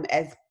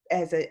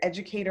 As an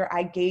educator,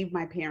 I gave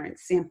my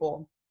parents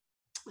sample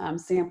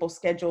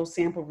schedules,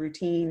 sample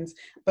routines,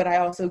 but I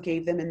also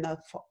gave them in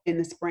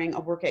the spring a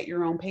work at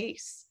your own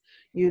pace.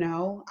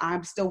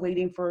 I'm still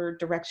waiting for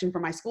direction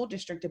from my school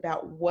district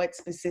about what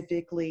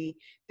specifically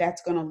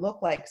that's going to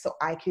look like, so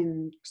I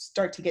can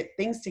start to get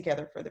things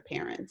together for the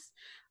parents.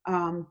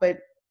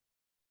 But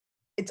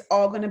it's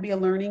all going to be a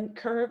learning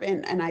curve,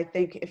 and I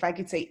think if I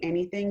could say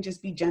anything,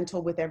 just be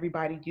gentle with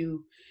everybody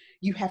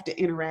you have to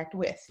interact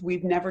with.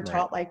 We've never Right.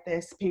 taught like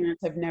this.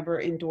 Parents have never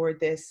endured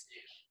this.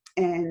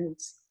 And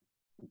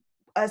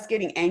us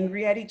getting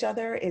angry at each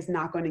other is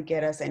not going to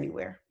get us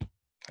anywhere.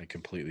 I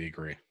completely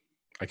agree.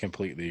 I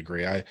completely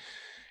agree.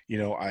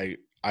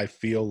 I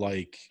feel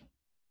like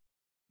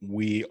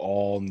we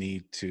all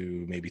need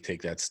to maybe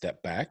take that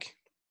step back.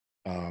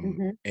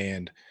 Hmm.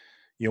 And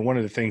one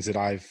of the things that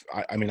I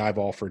mean, I've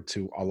offered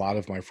to a lot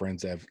of my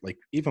friends that have, like,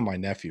 even my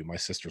nephew, my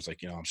sister's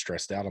like, I'm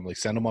stressed out. I'm like,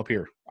 send him up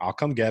here. I'll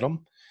come get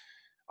him.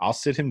 I'll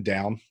sit him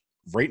down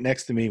right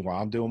next to me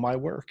while I'm doing my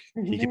work.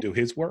 He can Hmm. do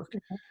his work.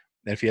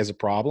 And if he has a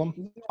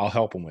problem, I'll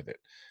help him with it.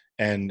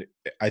 And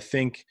I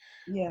think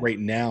Yeah, right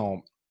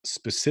now,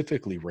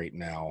 specifically right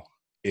now,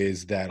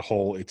 is that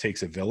whole it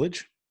takes a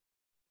village,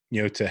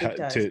 it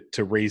does.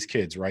 to raise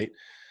kids, right?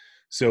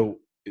 So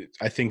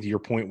I think your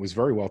point was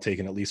very well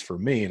taken, at least for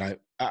me. And I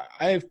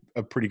have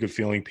a pretty good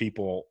feeling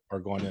people are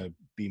going to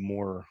be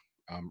more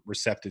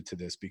receptive to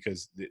this,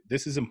 because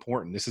this is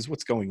important. This is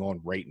what's going on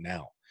right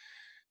now.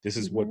 This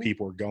is what Hmm.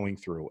 people are going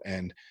through.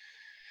 And,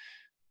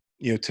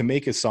 to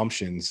make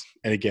assumptions.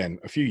 And again,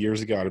 a few years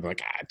ago, I'd be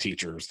like,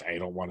 teachers, they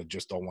don't want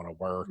to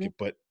work.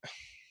 But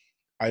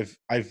I've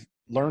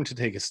learned to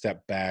take a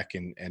step back,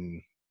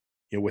 and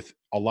with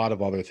a lot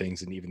of other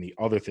things, and even the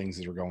other things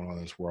that are going on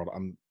in this world,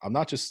 I'm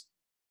not just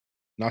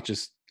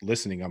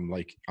listening.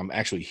 I'm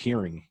actually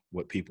hearing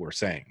what people are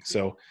saying.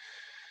 So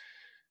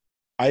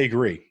I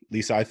agree,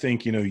 Lisa. I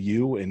think,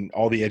 you and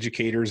all the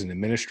educators and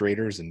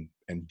administrators and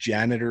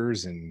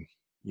janitors and,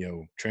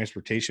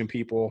 transportation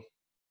people,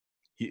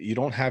 you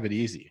don't have it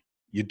easy.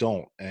 You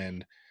don't.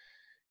 And,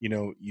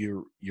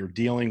 you're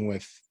dealing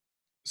with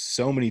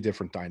so many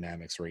different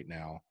dynamics right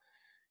now,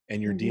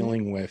 and you're Hmm.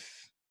 dealing with,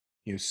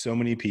 so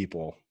many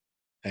people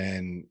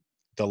and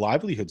the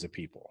livelihoods of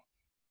people.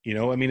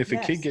 I mean, if a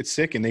kid Yes. gets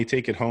sick and they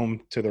take it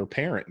home to their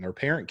parent, and their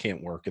parent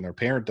can't work, and their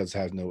parent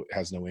has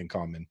no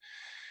income, and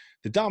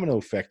the domino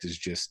effect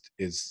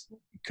is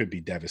could be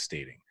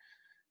devastating.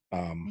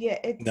 Yeah,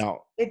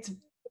 Now, it's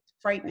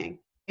frightening.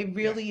 It yeah,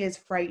 really is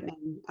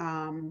frightening,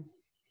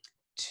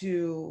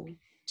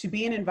 to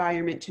be in an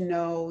environment, to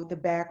know the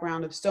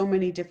background of so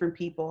many different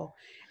people,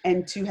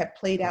 and to have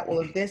played out, well,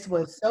 if this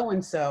was so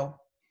and so,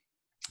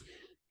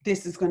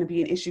 this is going to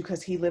be an issue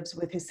because he lives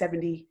with his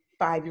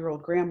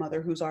 75-year-old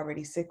grandmother who's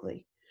already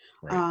sickly.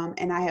 right.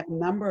 And I have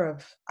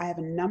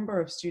a number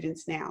of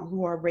students now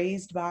who are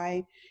raised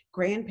by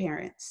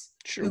grandparents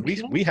Sure. who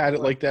can't We had it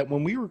work. like that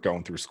when we were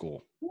going through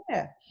school.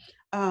 Yeah.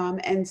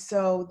 And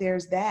so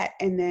there's that.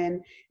 And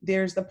then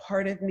there's the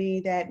part of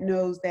me that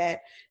knows that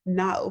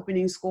not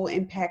opening school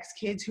impacts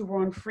kids who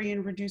were on free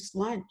and reduced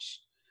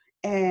lunch.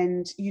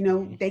 And,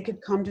 Hmm. they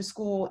could come to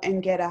school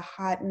and get a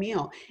hot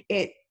meal.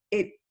 It,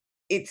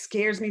 it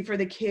scares me for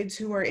the kids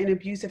who are in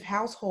abusive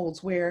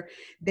households where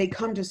they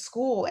come to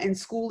school and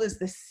school is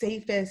the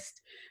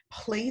safest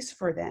place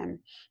for them.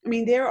 I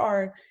mean, there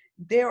are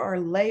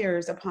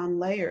layers upon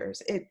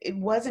layers. It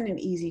wasn't an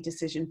easy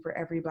decision for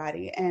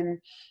everybody. And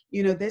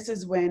this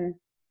is when,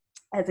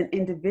 as an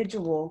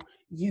individual,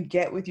 you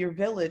get with your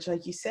village,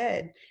 like you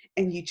said,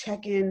 and you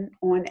check in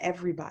on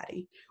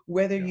everybody,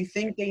 whether Yeah. you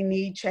think they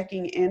need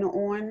checking in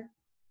on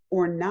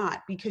or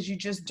not, because you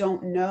just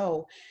don't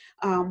know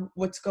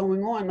what's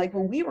going on. Like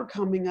when we were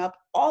coming up,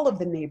 all of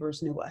the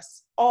neighbors knew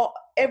us, Yep.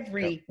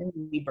 every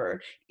neighbor,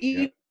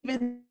 Yep.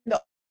 even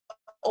the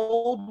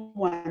old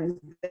ones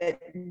that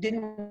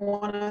didn't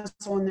want us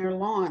on their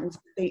lawns,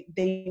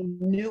 they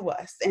knew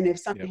us. And if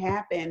something Yep.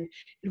 happened,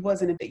 it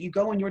wasn't that you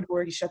go in your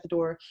door, you shut the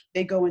door,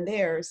 they go in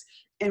theirs.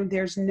 And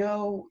there's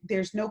no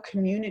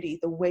community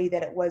the way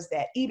that it was,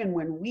 that even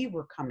when we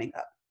were coming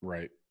up.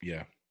 Right.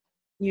 Yeah.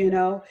 you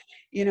know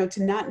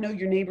to not know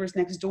your neighbors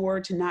next door,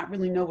 to not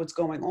really know what's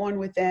going on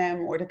with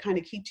them, or to kind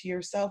of keep to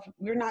yourself,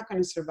 we're not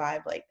going to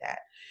survive like that.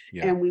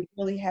 Yeah. And we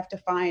really have to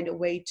find a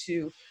way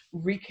to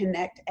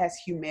reconnect as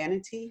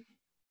humanity,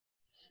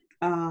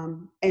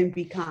 and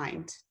be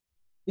kind,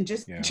 and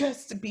just Yeah.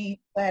 just to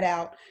be flat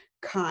out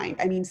kind.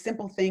 I mean,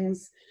 simple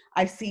things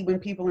I see when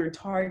people are in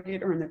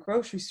Target or in the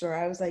grocery store,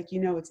 I was like,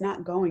 it's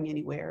not going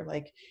anywhere.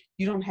 Like,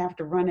 you don't have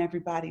to run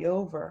everybody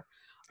over.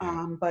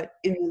 Yeah. But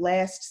in the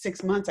last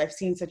 6 months, I've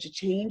seen such a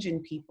change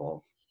in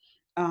people,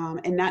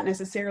 and not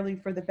necessarily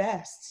for the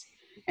best.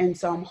 And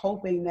so I'm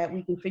hoping that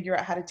we can figure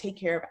out how to take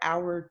care of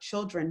our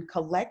children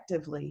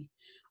collectively,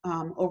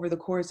 over the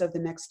course of the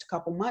next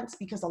couple months,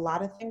 because a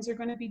lot of things are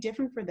going to be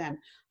different for them.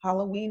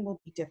 Halloween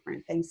will be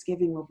different.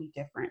 Thanksgiving will be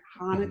different.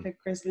 Hmm. Hanukkah,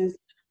 Christmas,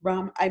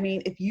 I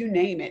mean, if you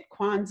name it,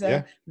 Kwanzaa,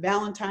 Yeah.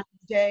 Valentine's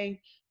Day.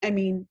 I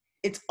mean,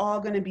 it's all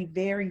going to be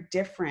very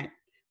different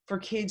for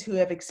kids who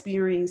have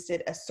experienced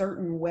it a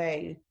certain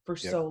way for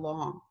Yep. so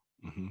long.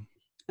 Hmm.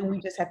 And we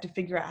just have to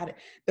figure out how to,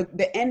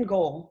 the end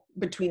goal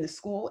between the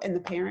school and the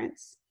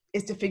parents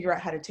is to figure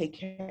out how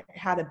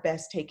to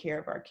best take care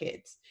of our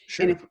kids.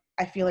 And Sure. if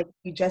I feel like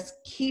we just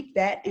keep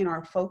that in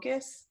our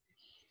focus,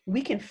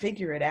 we can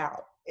figure it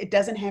out. It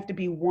doesn't have to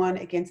be one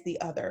against the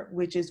other,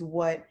 which is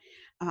what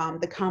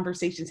the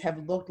conversations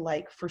have looked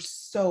like for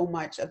so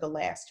much of the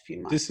last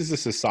few This is a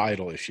months.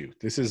 societal issue.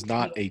 This is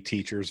not Yeah. a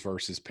teachers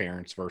versus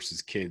parents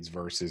versus kids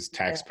versus Yeah.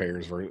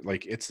 taxpayers.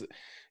 Like it's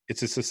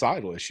a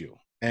societal issue.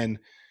 And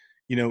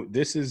you know,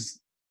 this is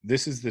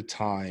the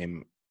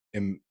time.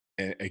 And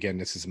again,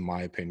 this is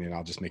my opinion.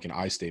 I'll just make an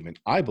I statement.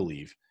 I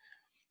believe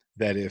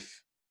that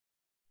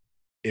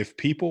if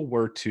people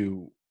were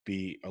to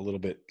be a little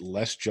bit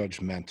less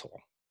judgmental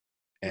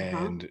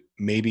Uh-huh. and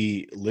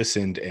maybe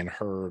listened and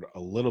heard a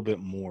little bit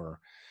more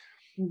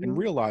and Hmm.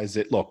 realized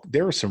that, look,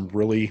 there are some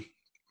really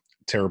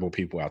terrible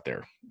people out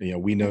there. You know,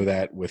 we know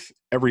that with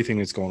everything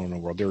that's going on in the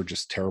world, there are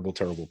just terrible,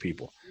 terrible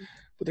people.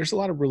 But there's a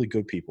lot of really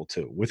good people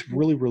too, with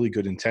really, really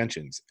good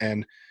intentions.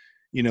 And,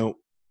 you know,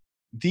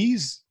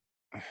 these,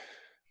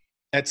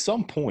 at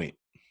some point,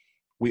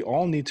 we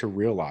all need to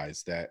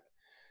realize that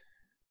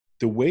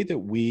the way that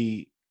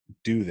we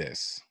do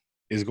this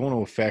is going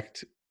to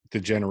affect the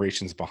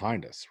generations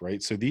behind us,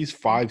 right? So these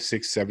 5,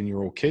 6,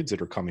 7-year-old kids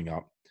that are coming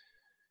up,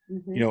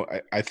 you Hmm. know,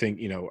 I think,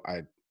 you know,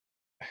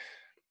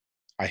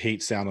 I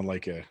hate sounding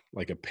like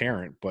a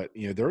parent, but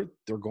you know,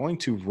 they're going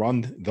to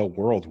run the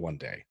world one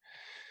day.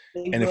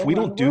 They And if will we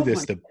run the don't do world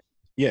this, one. the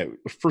yeah,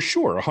 for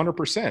sure,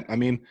 100%. I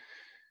mean,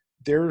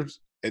 there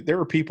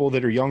are people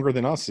that are younger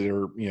than us that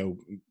are, you know,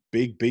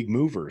 big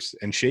movers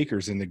and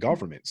shakers in the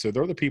government. So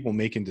they're the people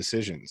making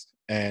decisions.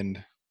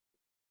 And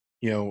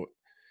you know,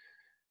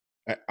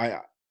 I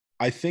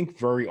I think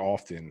very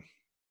often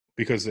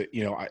because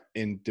you know,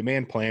 in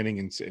demand planning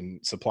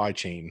and supply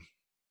chain,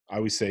 I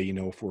always say, you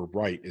know, if we're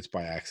right, it's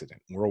by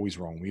accident. We're always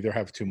wrong. We either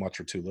have too much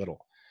or too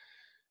little.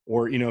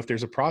 Or, you know, if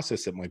there's a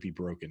process that might be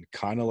broken,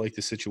 kind of like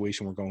the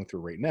situation we're going through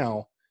right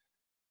now,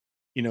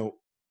 you know,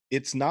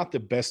 it's not the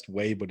best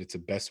way, but it's the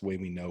best way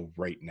we know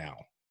right now.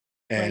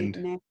 Right And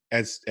now.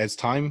 as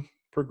time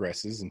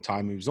progresses and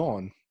time moves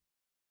on,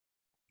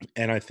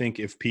 and I think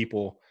if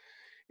people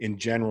in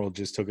general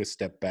just took a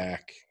step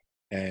back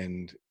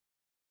and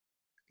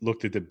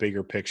looked at the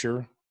bigger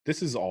picture,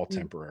 this is all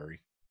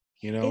temporary.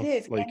 You It know,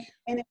 is. like,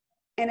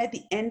 And at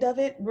the end of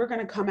it, we're going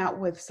to come out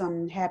with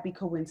some happy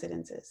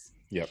coincidences,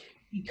 yep.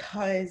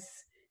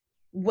 because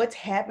what's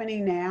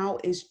happening now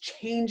is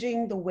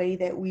changing the way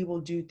that we will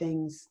do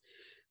things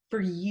for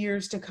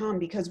years to come,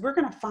 because we're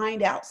going to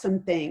find out some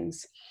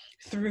things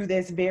through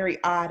this very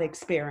odd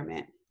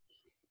experiment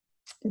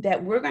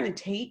that we're going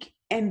to take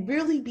and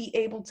really be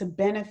able to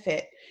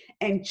benefit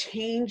and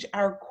change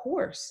our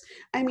course.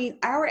 I mean,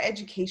 our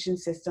education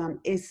system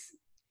is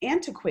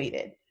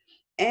antiquated,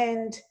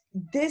 and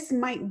this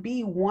might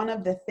be one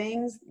of the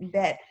things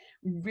that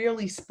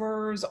really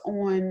spurs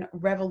on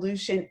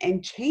revolution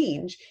and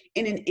change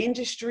in an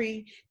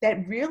industry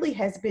that really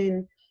has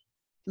been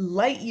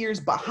light years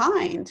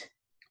behind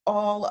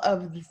all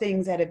of the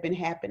things that have been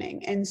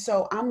happening. And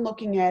so I'm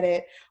looking at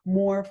it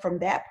more from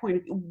that point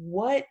of view.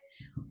 What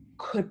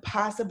could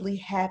possibly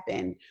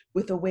happen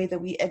with the way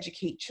that we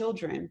educate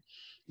children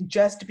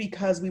just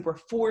because we were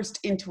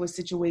forced into a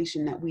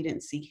situation that we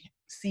didn't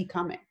see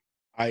coming?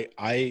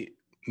 I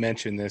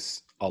mention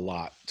this a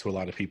lot to a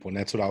lot of people, and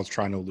that's what I was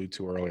trying to allude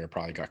to earlier.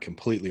 Probably got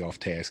completely off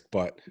task,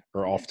 but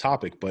or off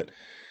topic, but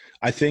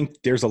I think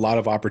there's a lot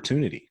of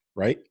opportunity,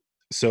 right?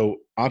 So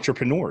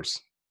entrepreneurs,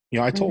 you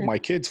know, I told Mhm. my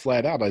kids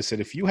flat out, I said,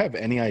 if you have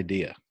any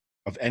idea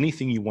of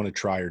anything you want to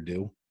try or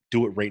do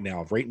it right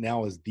now. Right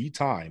now is the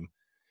time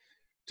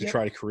to Yep.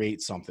 try to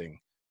create something.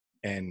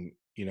 And,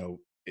 you know,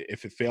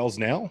 if it fails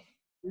now,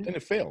 then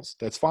it fails.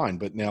 That's fine.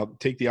 But now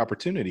take the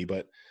opportunity.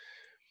 But,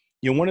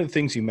 you know, one of the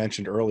things you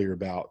mentioned earlier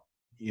about,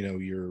 you know,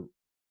 you're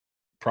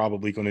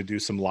probably going to do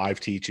some live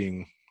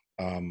teaching,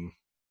 um,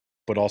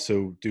 but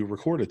also do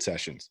recorded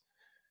sessions.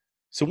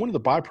 So one of the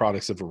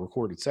byproducts of a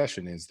recorded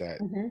session is that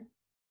Mhm.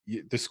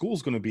 the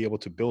school's going to be able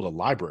to build a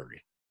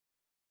library,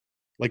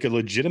 like a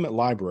legitimate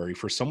library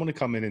for someone to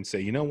come in and say,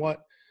 you know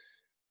what,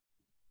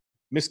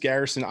 Miss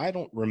Garrison, I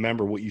don't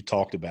remember what you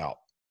talked about.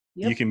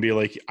 You Yep. can be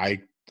like,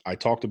 I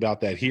talked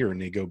about that here,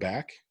 and they go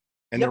back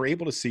and they're Yep.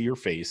 able to see your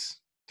face.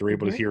 They're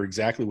able to Mhm. hear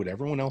exactly what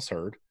everyone else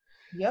heard.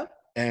 Yep.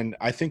 And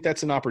I think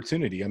that's an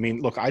opportunity. I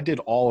mean, look, I did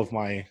all of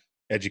my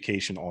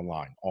education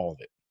online, all of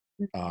it.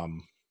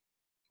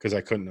 Because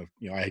I couldn't have,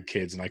 you know, I had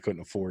kids and I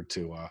couldn't afford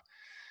to,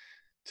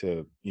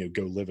 you know,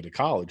 go live at a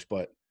college.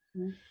 But,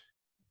 Mhm.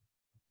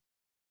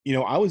 you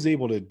know, I was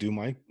able to do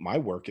my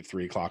work at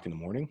 3 o'clock in the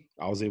morning.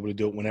 I was able to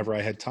do it whenever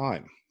I had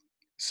time.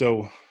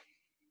 So,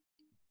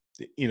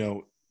 you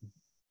know,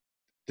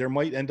 there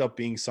might end up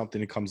being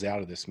something that comes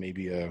out of this,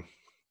 maybe a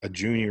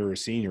junior or a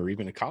senior or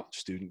even a college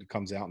student that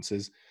comes out and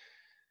says,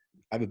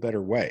 I have a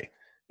better way.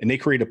 And they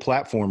create a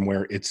platform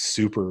where it's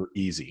super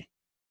easy.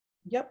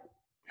 Yep.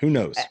 Who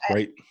knows,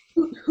 right?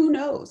 Who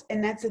knows?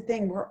 And that's the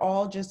thing. We're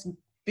all just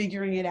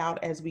figuring it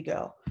out as we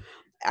go.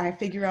 I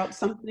figure out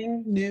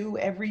something new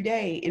every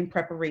day in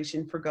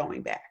preparation for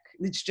going back.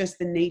 It's just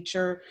the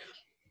nature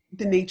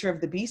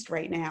of the beast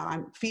right now.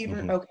 I'm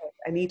fever. Hmm. Okay,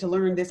 I need to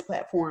learn this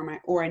platform,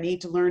 or I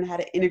need to learn how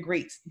to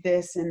integrate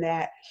this and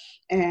that,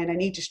 and I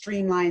need to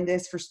streamline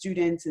this for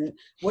students. And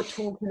what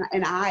tool can I?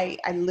 And I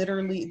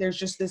literally, there's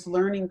just this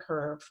learning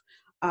curve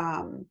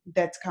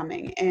that's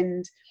coming.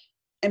 And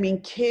I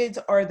mean, kids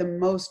are the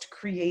most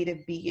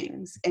creative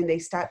beings, and they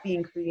stop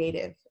being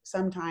creative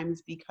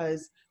sometimes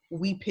because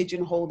we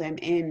pigeonhole them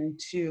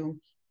into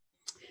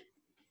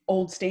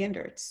old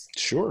standards.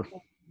 Sure.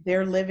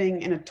 They're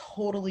living in a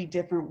totally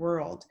different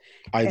world.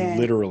 I And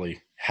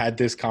literally had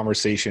this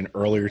conversation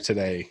earlier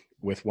today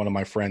with one of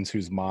my friends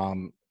whose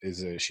mom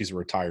she's a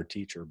retired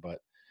teacher, but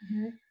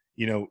Mhm.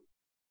 you know,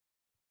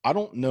 I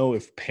don't know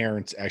if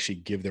parents actually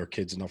give their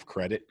kids enough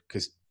credit,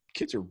 because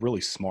kids are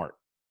really smart.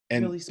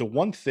 And Really, the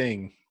one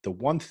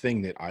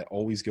thing that I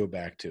always go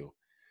back to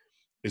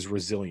is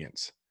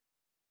resilience.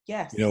 You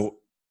yes. know,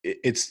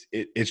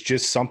 it's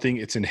just something,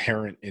 it's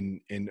inherent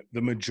in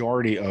the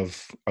majority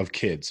of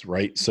kids,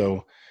 right?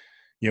 So,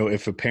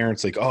 if a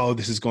parent's like, "Oh,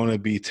 this is going to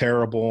be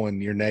terrible,"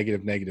 and you're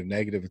negative, negative,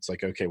 negative, it's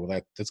like, okay,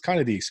 well, that's kind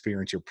of the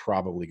experience you're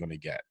probably going to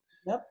get.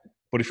 Yep.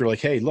 But if you're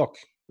like, "Hey, look,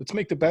 let's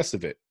make the best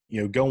of it,"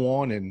 go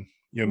on, and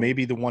Mhm.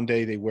 maybe the one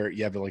day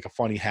you have like a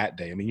funny hat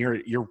day. I mean,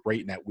 you're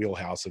right in that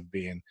wheelhouse of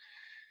being,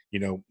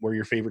 wear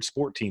your favorite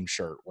sport team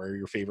shirt, wear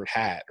your favorite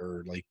hat,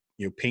 or like,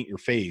 paint your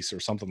face or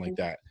something like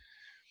that.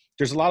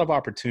 There's a lot of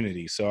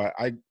opportunity. So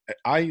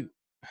I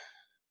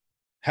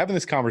having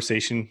this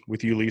conversation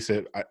with you,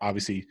 Lisa,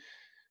 obviously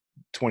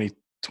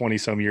 20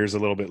 some years, a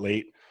little bit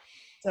late,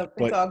 So it's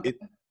but all good.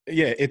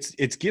 yeah,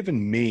 it's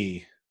given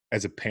me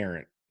as a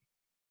parent,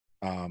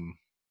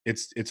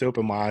 it's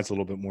opened my eyes a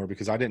little bit more,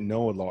 because I didn't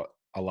know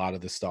a lot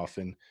of this stuff.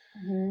 And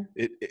Mhm.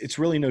 it's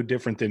really no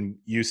different than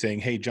you saying,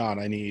 "Hey, John,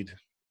 I need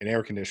an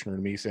air conditioner,"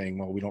 and me saying,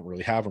 "Well, we don't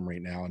really have them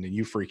right now." And then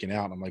you freaking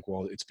out. And I'm like,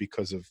 "Well, it's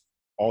because of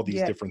all these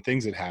Yeah. different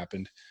things that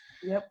happened."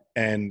 Yep.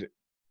 And,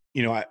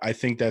 I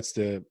think that's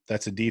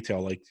a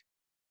detail. Like,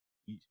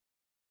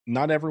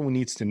 not everyone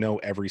needs to know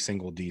every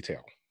single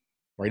detail,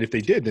 right? If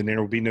they did, then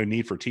there would be no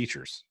need for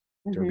teachers.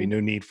 There would be Mhm. no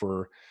need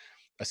for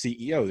a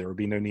CEO. There would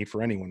be no need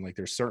for anyone. Like,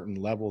 there's certain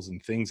levels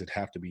and things that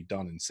have to be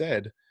done and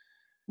said.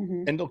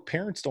 Mhm. And look,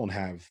 parents don't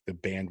have the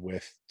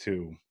bandwidth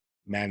to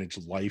manage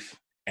life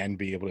and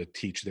be able to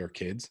teach their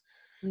kids.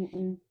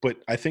 Mm-mm.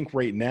 But I think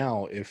right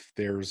now,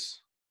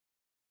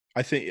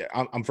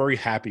 I'm very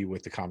happy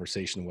with the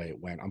conversation the way it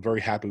went. I'm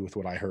very happy with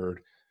what I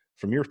heard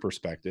from your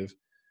perspective.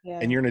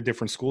 And Yeah. you're in a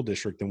different school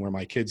district than where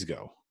my kids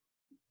go.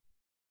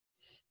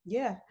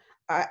 Yeah.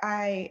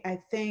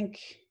 I think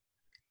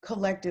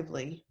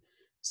collectively,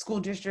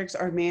 school districts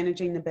are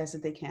managing the best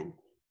that they can.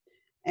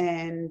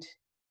 And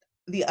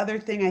the other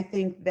thing I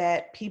think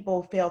that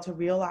people fail to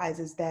realize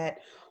is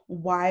that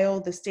while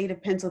the state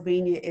of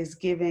Pennsylvania is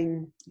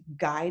giving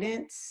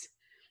guidance,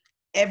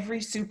 every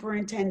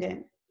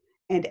superintendent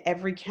and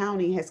every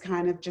county has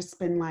kind of just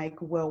been like,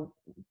 well,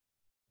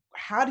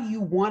 how do you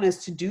want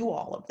us to do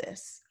all of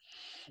this?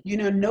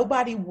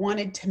 Nobody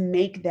wanted to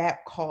make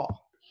that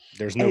call.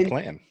 There's no And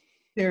plan.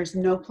 there's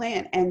no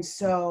plan. And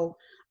so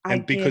I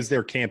And give because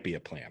there can't be a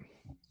plan.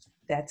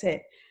 That's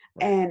it.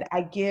 Right. And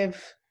I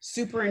give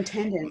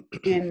superintendents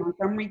in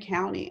Montgomery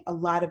County a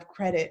lot of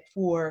credit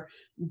for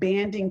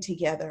banding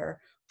together,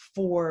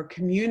 for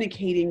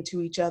communicating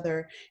to each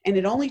other. And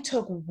it only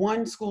took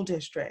one school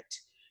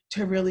district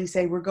to really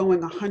say, we're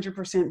going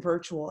 100%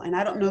 virtual. And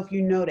I don't know if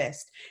you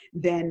noticed,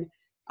 then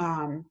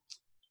um,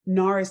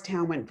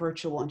 Norristown went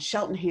virtual and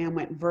Cheltenham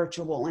went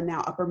virtual, and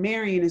now Upper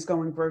Marion is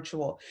going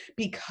virtual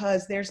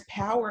because there's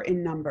power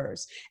in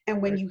numbers.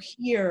 And when Right. you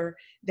hear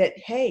that,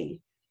 hey,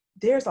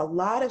 there's a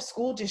lot of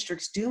school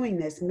districts doing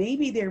this,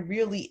 maybe there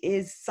really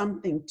is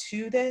something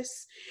to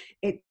this.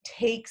 It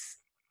takes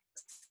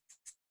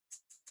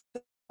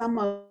some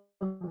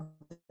of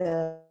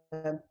the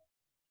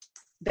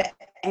the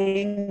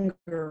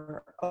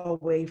anger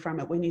away from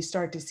it when you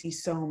start to see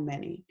so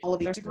many. All of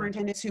the Right.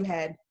 superintendents who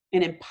had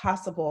an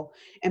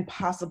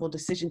impossible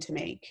decision to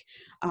make.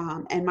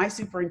 And my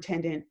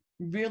superintendent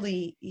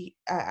really,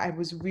 I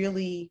was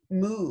really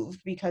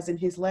moved because in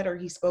his letter,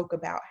 he spoke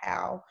about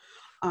how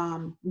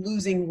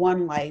losing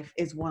one life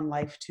is one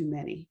life too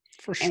many.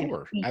 For And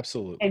sure. he, and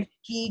Absolutely.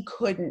 he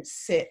couldn't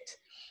sit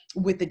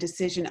with the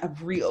decision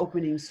of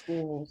reopening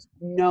schools,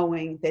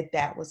 knowing that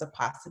that was a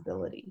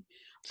possibility.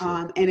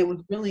 Sure. And it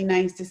was really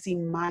nice to see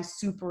my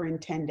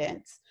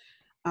superintendent's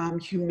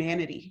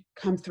humanity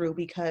come through,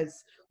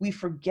 because we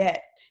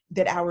forget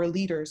that our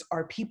leaders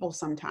are people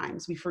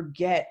sometimes. We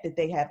forget that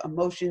they have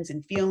emotions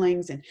and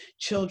feelings and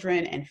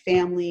children and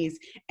families.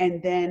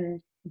 And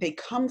then they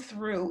come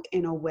through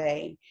in a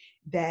way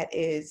that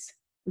is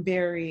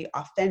very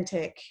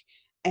authentic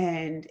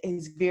and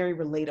is very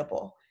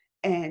relatable.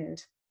 And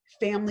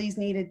families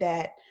needed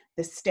that.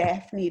 The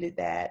staff needed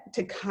that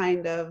to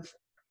kind of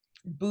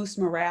boost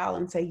morale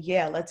and say,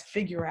 yeah, let's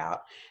figure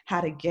out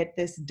how to get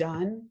this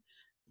done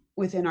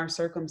within our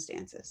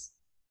circumstances.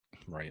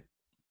 Right.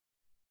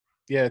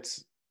 Yeah.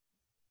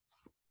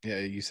 Yeah.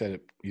 You said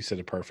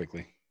it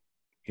perfectly.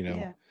 You know,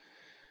 Yeah.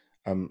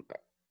 I'm,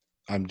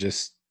 I'm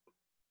just,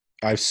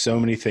 I have so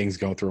many things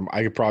going through them.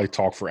 I could probably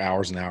talk for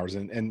hours and hours,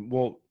 and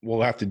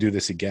we'll have to do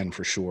this again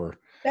for sure.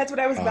 That's what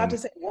I was about to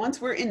Um, say. Once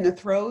we're in the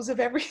throes of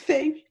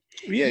everything,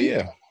 yeah.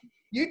 yeah,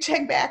 Yeah. you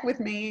check back with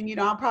me, and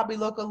I'll probably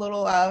look a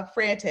little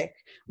frantic,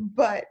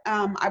 but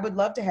I would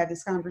love to have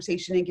this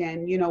conversation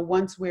again,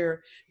 once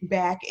we're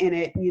back in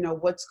it,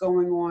 what's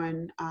going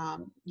on,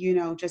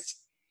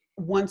 just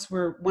once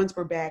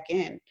we're back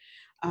in.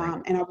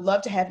 Right. And I would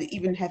love to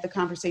even have the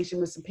conversation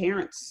with some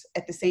parents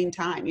at the same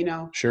time,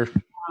 Sure.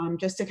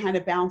 just to kind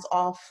of bounce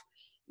off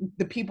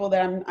the people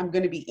that I'm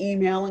going to be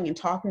emailing and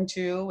talking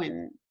to,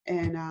 and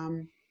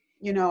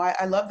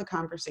I love the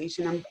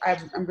conversation.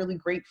 I'm really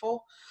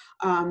grateful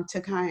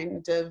to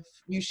kind of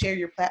you share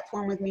your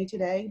platform with me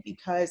today,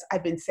 because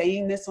I've been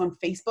saying this on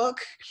Facebook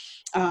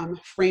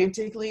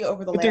frantically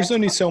over the But there's last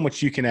only couple. so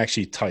much you can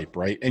actually type,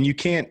 right? And you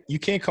can't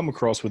come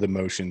across with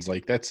emotions.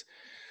 Like that's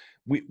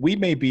we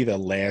may be the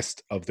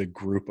last of the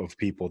group of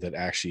people that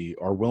actually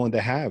are willing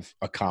to have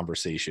a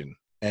conversation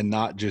and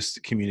not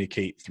just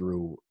communicate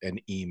through an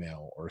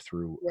email or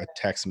through Yeah, a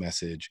text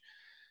message.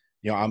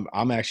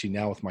 I'm actually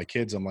now with my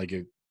kids, I'm like,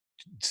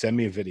 send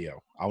me a video.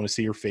 I want to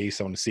see your face.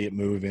 I want to see it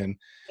moving.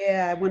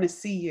 yeah, I want to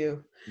see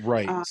you.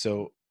 Right. Um,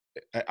 So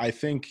I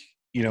think,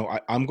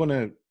 I'm going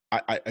to,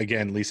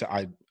 again, Lisa,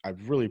 I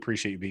really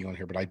appreciate you being on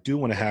here, but I do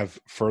want to have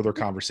further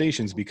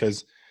conversations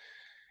because,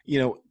 you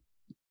know,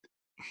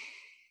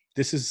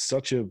 this is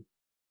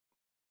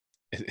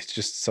it's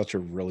just such a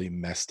really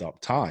messed up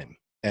time.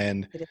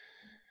 And it is-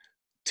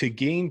 to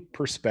gain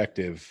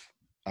perspective,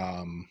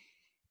 um,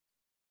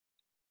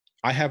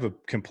 I have a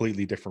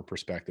completely different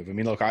perspective. I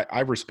mean, look, I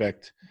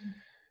respect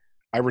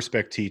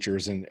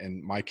teachers,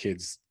 and my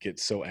kids get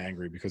so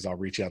angry because I'll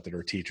reach out to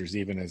their teachers,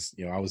 even as,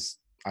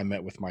 I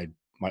met with my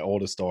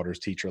oldest daughter's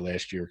teacher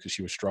last year because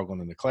she was struggling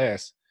in the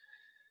class.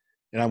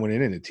 And I went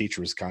in and the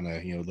teacher was kind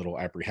of, a little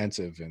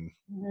apprehensive, and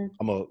Mhm.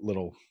 I'm a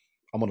little,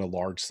 I'm on a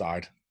large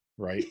side,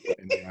 right?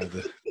 And I have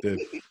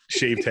the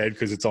shaved head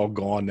because it's all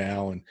gone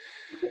now.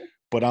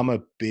 But I'm a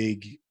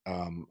big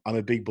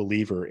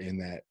believer in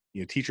that,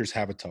 teachers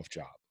have a tough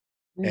job.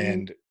 Mhm.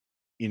 And,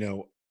 you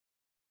know,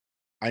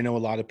 I know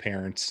a lot of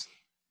parents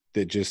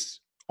that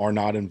just are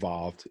not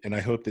involved. And I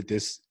hope that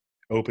this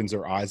opens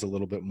their eyes a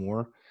little bit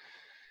more.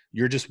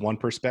 You're just one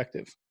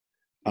perspective.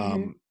 Mhm.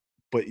 Um,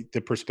 but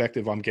the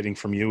perspective I'm getting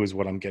from you is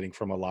what I'm getting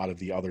from a lot of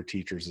the other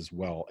teachers as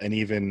well. And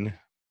even,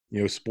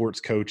 sports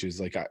coaches,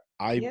 like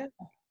Yeah,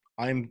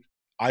 I'm,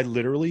 I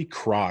literally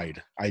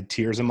cried. I had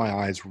tears in my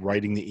eyes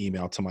writing the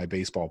email to my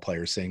baseball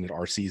players saying that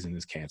our season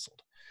is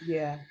canceled.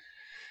 yeah.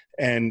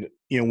 And,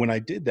 when I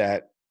did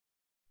that,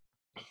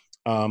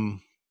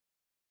 um,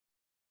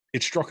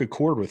 it struck a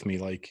chord with me.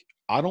 Like,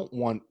 I don't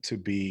want to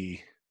be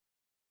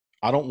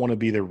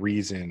the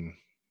reason.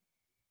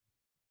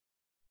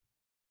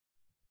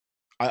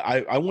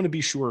 I want to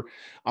be sure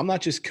I'm not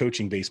just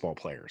coaching baseball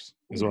players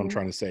is what I'm Mhm.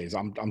 trying to say is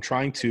I'm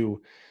trying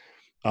to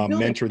You're building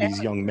mentor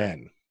these young character. men,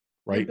 You're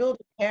right?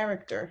 building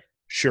character.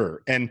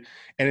 Sure. And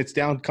it's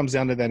comes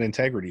down to that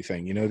integrity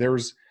thing.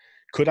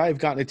 Could I have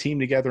gotten a team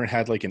together and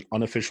had like an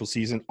unofficial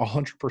season?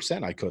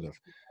 100% I could have.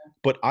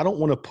 But I don't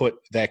want to put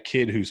that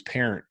kid whose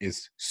parent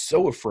is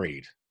so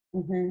afraid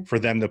Mhm. for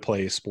them to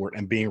play a sport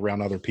and being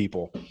around other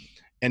people.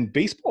 And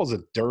baseball is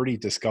a dirty,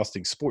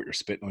 disgusting sport. You're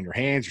spitting on your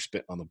hands, you're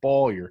spitting on the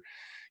ball, you're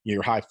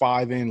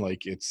high-fiving,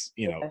 like it's,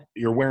 Yeah,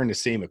 you're wearing the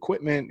same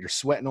equipment, you're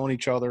sweating on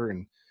each other.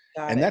 got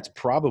And it. that's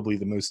probably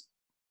the most,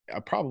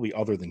 probably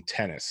other than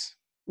tennis,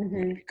 Mhm.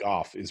 maybe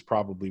golf is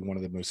probably one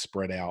of the most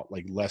spread out,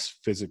 like less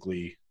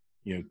physically,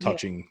 Yeah.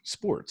 touching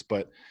sports.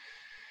 But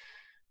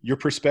your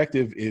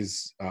perspective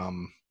is,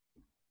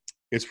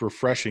 it's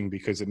refreshing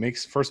because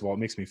first of all, it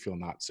makes me feel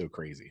not so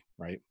crazy.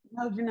 Right.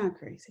 No, you're not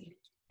crazy.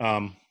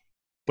 Um,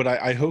 but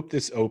I hope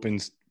this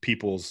opens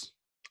people's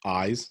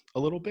eyes a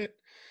little bit,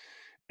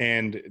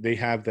 and they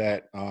have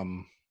that.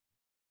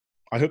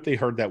 I hope they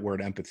heard that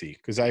word empathy,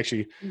 because I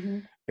actually,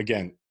 Mhm.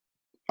 again,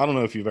 I don't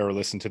know if you've ever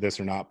listened to this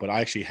or not, but I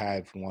actually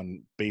have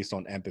one based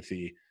on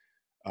empathy,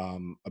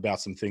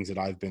 about some things that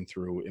I've been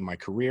through in my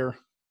career.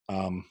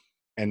 Um,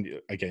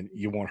 and again,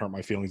 you won't hurt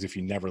my feelings if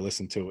you never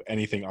listen to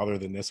anything other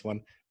than this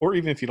one, or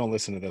even if you don't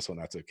listen to this one,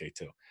 that's okay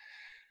too.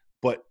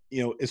 But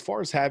as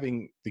far as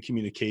having the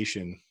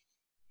communication,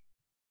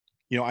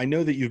 I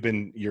know that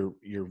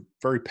you're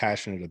very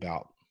passionate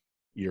about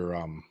your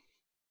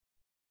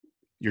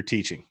your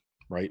teaching,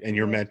 right? And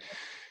you're Yeah. meant,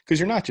 because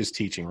you're not just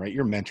teaching, right?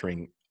 You're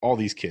mentoring all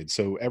these kids.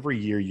 So every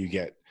year you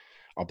get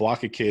a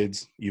block of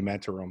kids, you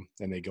mentor them,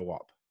 and they go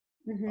up.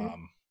 Mhm.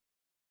 Um,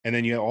 and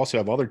then you also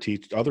have other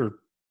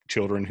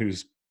children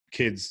whose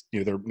kids,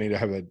 they're maybe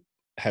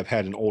have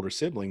had an older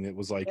sibling that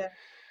was like, Yeah.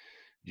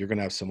 you're going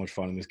to have so much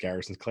fun in Miss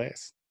Garrison's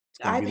class. It's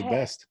going to be I've the had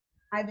best.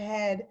 I've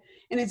had,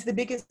 and it's the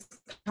biggest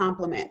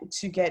compliment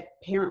to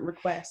get parent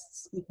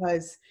requests,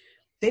 because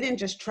they didn't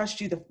just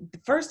trust you the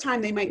first time.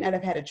 They might not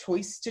have had a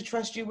choice to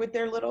trust you with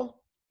their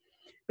little,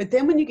 but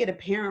then when you get a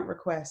parent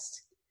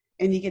request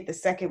and you get the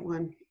second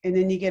one, and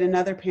then you get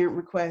another parent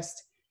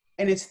request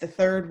and it's the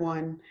third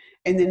one,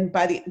 and then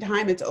by the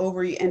time it's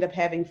over, you end up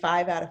having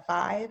 5 out of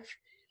 5.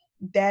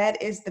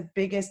 That is the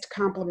biggest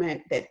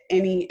compliment that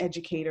any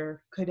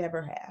educator could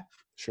ever have.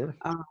 Sure.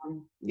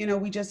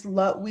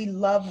 We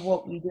love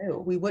what we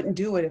do. We wouldn't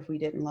do it if we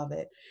didn't love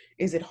it.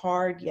 Is it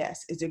hard?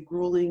 Yes. Is it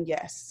grueling?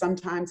 Yes.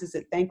 Sometimes is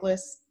it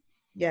thankless?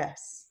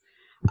 Yes.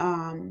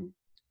 Um,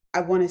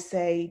 I want to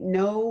say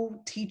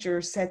no teacher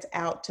sets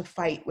out to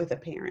fight with a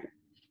parent.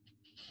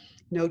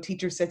 No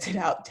teacher sets it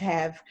out to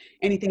have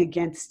anything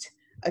against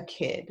a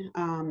kid.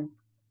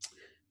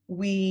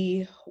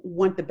 We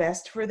want the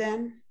best for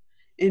them.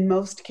 In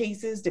most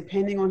cases,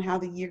 depending on how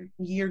the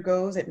year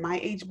goes at my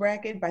age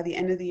bracket, by the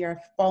end of the year,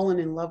 I've fallen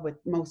in love with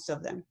most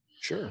of them.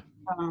 Sure.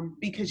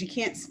 Because you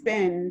can't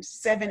spend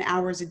 7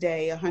 hours a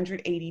day,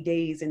 180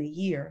 days in a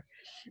year,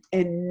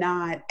 and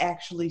not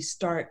actually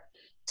start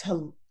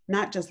to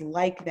not just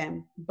like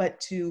them, but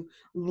to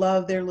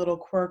love their little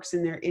quirks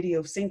and their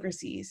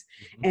idiosyncrasies.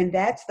 Mhm. And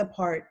that's the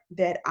part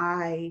that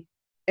I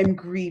am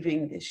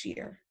grieving this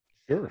year.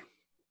 Sure.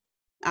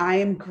 I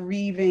am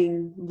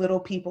grieving little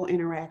people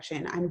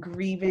interaction. I'm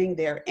grieving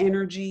their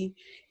energy.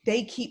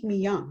 They keep me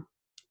young.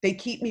 They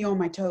keep me on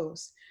my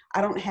toes.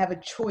 I don't have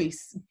a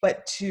choice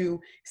but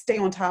to stay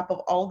on top of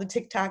all the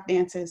TikTok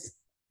dances,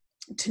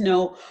 to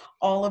know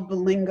all of the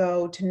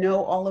lingo, to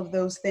know all of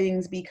those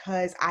things,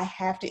 because I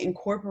have to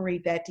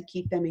incorporate that to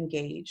keep them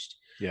engaged.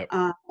 Yep.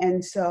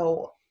 And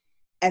so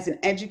as an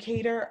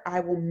educator, I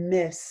will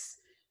miss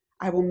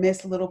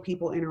little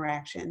people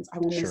interactions. I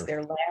will miss Sure.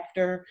 their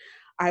laughter.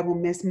 I will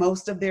miss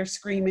most of their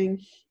screaming.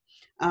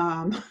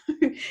 Um,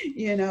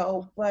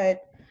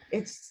 but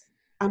it's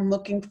I'm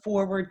looking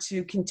forward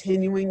to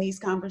continuing these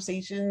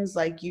conversations.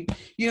 Like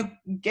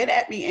get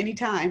at me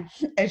anytime,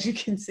 as you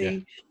can Yeah.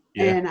 see,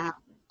 Yeah. and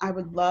I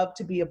would love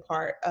to be a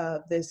part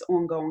of this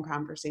ongoing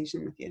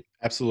conversation with you.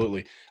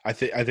 Absolutely. I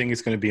think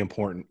it's going to be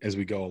important as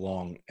we go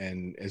along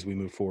and as we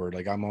move forward.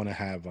 Like I'm going to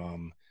have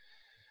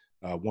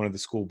one of the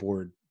school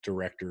board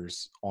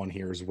directors on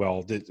here as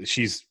well.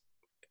 She's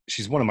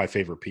one of my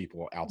favorite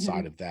people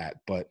outside Mhm. of that,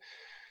 but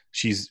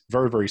she's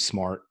very, very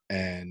smart.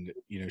 And,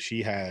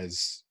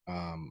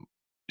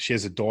 she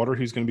has a daughter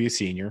who's going to be a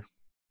senior.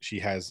 She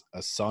has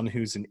a son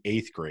who's in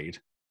 8th grade.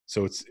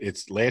 So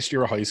it's last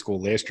year of high school,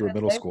 last year of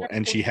middle Let's school.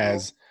 And go she school.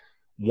 has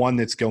one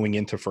that's going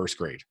into 1st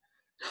grade.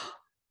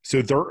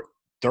 So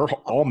they're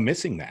all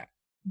missing that.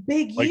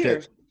 Big Like that.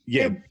 years.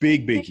 Yeah. They're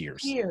Big, big big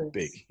years. Big.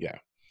 years. Yeah.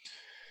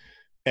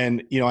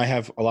 And, I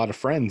have a lot of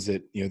friends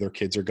that, their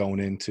kids are going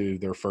into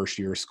their 1st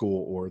year of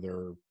school or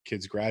their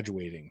kids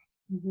graduating.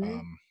 Mhm.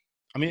 Um,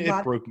 I mean, it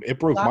Lot broke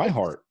lot my of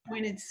heart.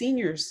 disappointed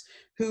seniors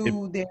It,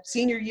 who their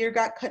senior year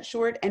got cut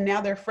short, and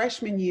now their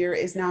freshman year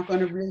is not going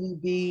to really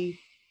be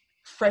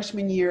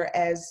freshman year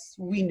as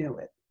we knew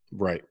it.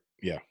 right.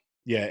 Yeah.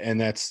 Yeah.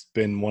 And that's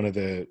been one of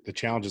the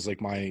challenges.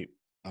 Like my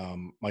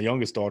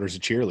youngest daughter's a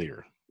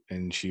cheerleader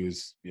and she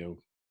was,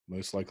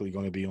 most likely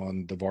going to be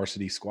on the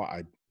varsity squad.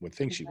 I would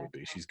think she would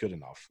be. She's good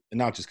enough. And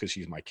not just because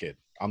she's my kid.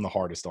 I'm the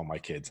hardest on my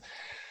kids.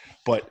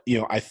 But,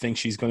 I think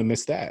she's going to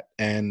miss that.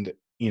 And,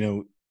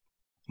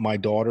 my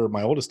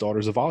oldest daughter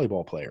is a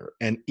volleyball player.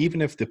 And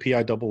even if the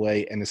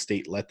PIAA and the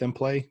state let them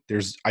play,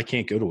 I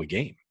can't go to a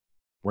game.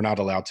 We're not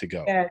allowed to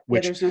go, Yeah, yeah,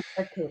 which there's no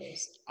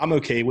spectators. I'm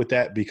okay with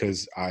that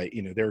because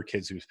there are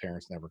kids whose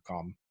parents never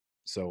come.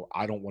 So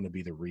I don't want to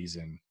be the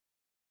reason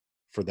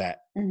for that,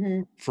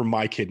 Hmm. for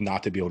my kid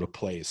not to be able to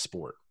play a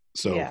sport.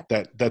 So Yeah.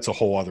 that's a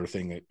whole other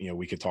thing that,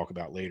 we could talk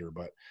about later.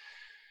 But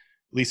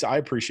Lisa, I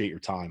appreciate your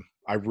time.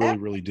 I really,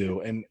 really do.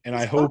 And It's fun.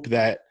 I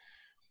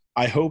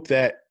hope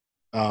that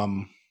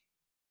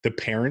the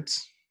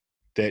parents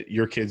that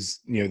your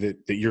kids,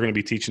 that you're going to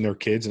be teaching their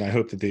kids. And I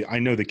hope that I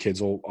know the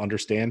kids will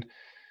understand,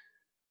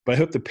 but I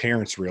hope the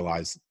parents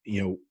realize,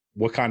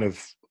 what kind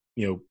of,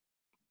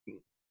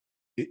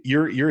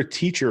 you're a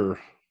teacher,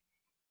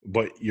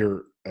 but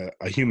you're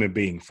a human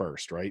being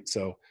first. Right.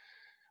 So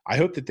I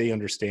hope that they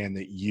understand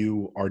that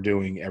you are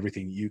doing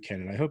everything you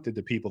can. And I hope that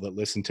the people that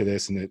listen to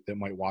this and that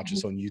might watch Mhm.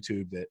 us on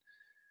YouTube, that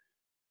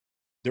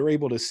they're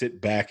able to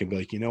sit back and be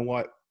like, you know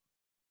what,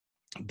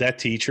 that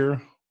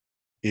teacher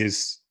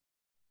is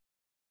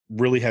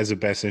really has the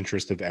best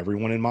interest of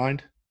everyone in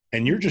mind.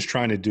 And Mhm. you're not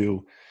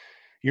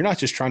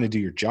just trying to do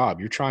your job.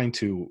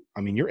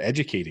 You're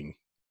educating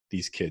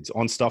these kids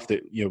on stuff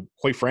that,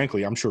 quite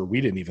frankly, I'm sure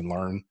we didn't even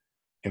learn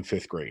in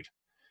 5th grade.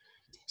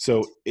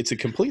 So it's a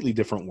completely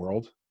different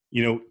world.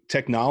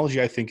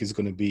 Technology, I think, is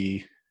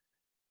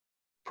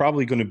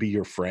probably going to be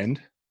your friend.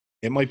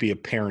 It might be a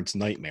parent's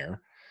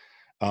nightmare.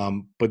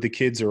 But the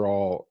kids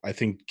I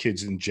think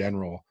kids in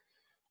general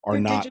are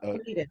They're not, digital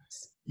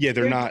natives. yeah,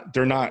 They're they're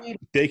digital not,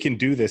 natives. they can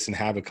do this and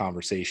have a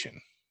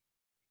conversation.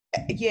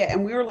 Yeah,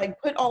 and we were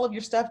like, put all of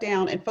your stuff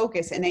down and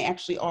focus, and they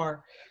actually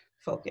are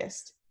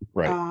focused.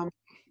 Right. Um,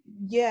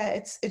 yeah,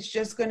 it's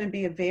just going to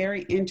be a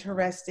very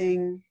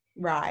interesting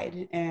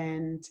ride,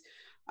 and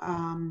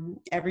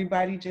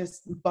everybody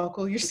just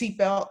buckle your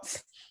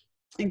seatbelts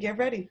and get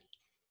ready.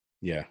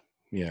 Yeah.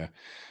 Yeah.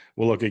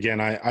 Well, look, again,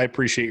 I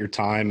appreciate your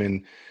time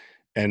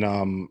and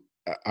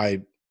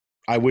I,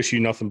 I wish you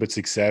nothing but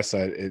success.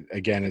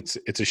 Again,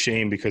 it's a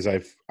shame because I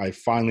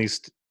finally,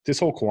 this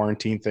whole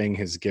quarantine thing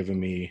has given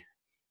me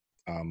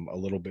a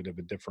little bit of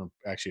a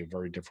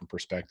very different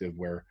perspective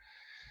where,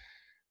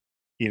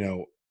 you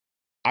know,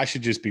 I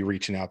should just be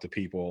reaching out to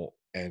people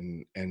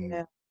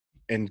Yeah.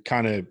 and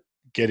kind of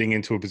getting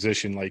into a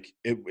position like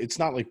it's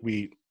not like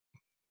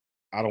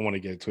I don't want to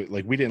get into it.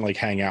 Like we didn't like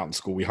hang out in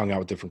school. We hung out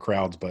with different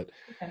crowds, but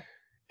Yeah.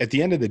 at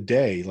the end of the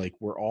day, like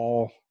we're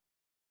all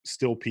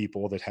still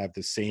people that have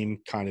the same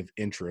kind of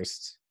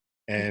interests.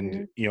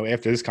 And Hmm.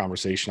 after this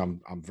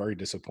conversation, I'm very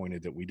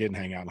disappointed that we didn't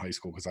hang out in high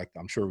school because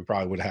I'm sure we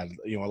probably would have had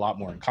a lot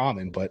more in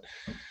common. But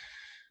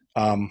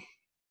um,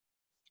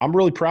 I'm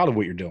really proud of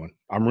what you're doing.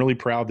 I'm really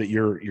proud that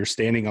you're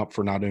standing up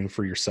for not only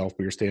for yourself,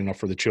 but you're standing up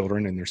for the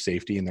children and their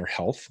safety and their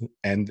health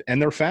and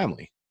their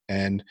family.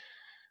 And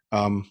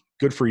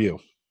good for you.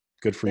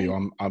 Good for you.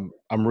 Thank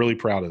I'm really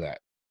proud of that.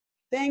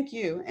 Thank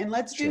you. And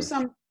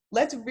Sure.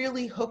 let's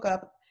really hook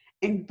up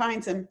and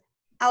find some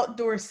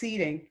outdoor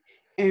seating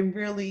and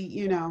really,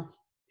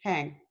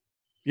 hang.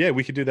 Yeah,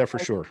 we could do that for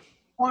Like sure.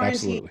 quarantine,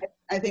 Absolutely.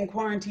 I think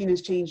quarantine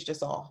has changed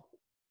us all.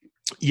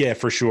 Yeah,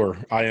 for sure.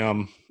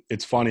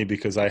 It's funny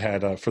because I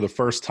had for the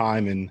first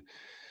time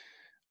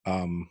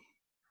um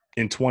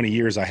in 20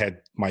 years, I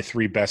had my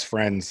three best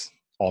friends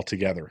all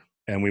together,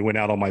 and we went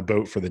out on my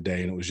boat for the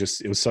day, and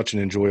it was such an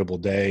enjoyable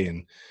day.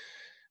 And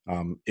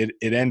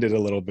it ended a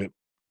little bit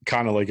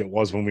kind of like it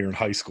was when we were in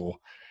high school.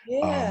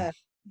 Um,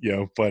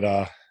 Yeah.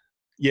 but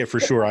yeah,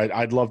 for sure.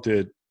 I'd love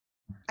to.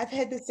 I've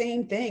had the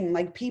same thing.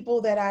 Like people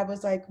that I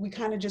was like, we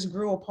kind of just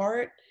grew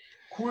apart.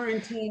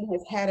 Quarantine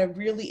has had a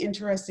really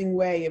interesting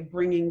way of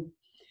bringing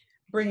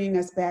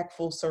us back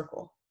full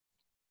circle.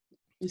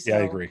 Yeah, I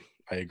So agree.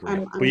 I agree.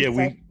 I'm But yeah,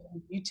 excited.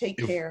 You take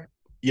if care.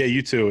 yeah,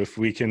 you too. If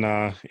we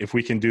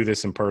can do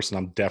this in person,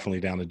 I'm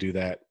definitely down to do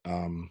that.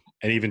 And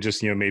even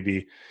just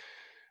maybe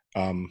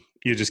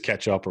you just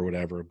catch up or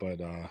whatever. But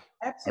I really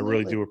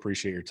Absolutely. do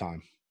appreciate your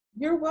time.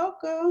 You're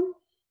welcome.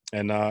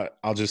 And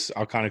I'll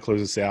kind of close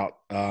this out.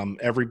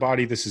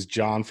 Everybody, this is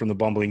John from the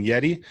Bumbling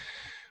Yeti.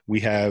 We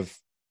have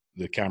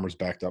the cameras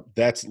backed up.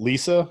 That's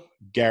Lisa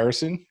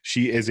Garrison.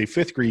 She is a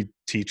fifth grade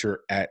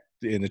teacher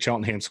in the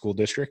Cheltenham School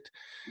District,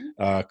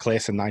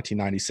 class in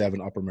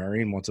 1997, Upper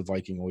Merion. Once a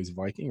Viking, always a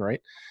Viking,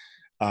 right?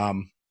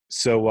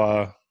 So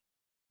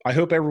I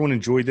hope everyone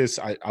enjoyed this.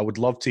 I would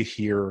love to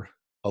hear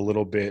a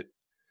little bit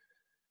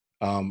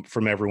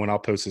from everyone. I'll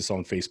post this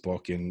on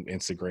Facebook and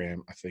Instagram.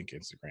 I think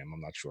Instagram.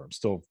 I'm not sure. I'm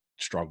still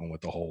struggling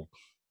with the whole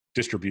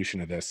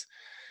distribution of this.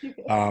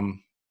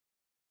 Um,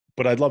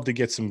 but I'd love to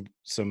get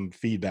some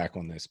feedback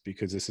on this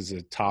because this is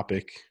a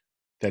topic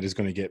that is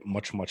going to get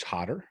much, much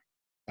hotter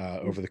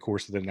over the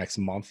course of the next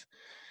month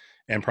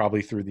and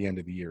probably through the end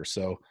of the year.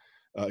 So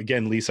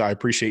again, Lisa, I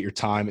appreciate your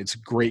time. It's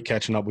great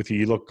catching up with you.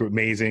 You look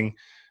amazing.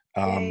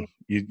 Thanks.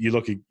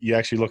 You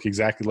actually look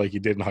exactly like you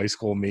did in high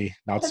school. Me,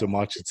 not so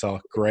much. It's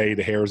all gray.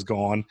 The hair's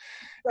gone.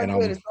 So And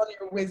good. It's all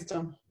your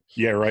wisdom.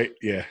 yeah, right.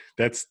 Yeah.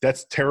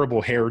 That's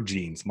terrible hair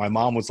genes. My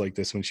mom was like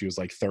this when she was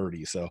like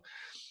 30. So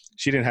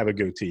she didn't have a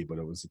goatee, but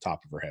it was the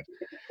top of her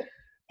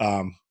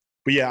head.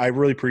 But yeah, I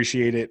really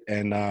appreciate it.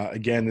 And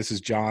again, this is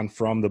John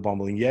from the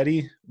Bumbling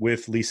Yeti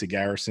with Lisa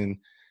Garrison.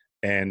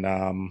 And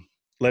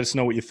let us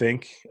know what you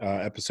think.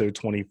 Episode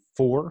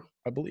 24,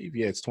 I believe.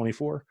 Yeah, it's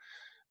 24.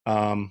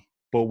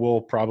 But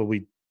we'll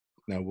probably,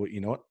 no,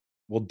 you know what?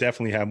 We'll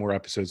definitely have more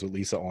episodes with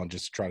Lisa on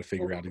just to try to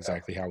figure out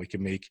exactly how we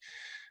can make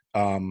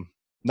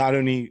not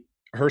only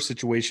her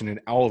situation and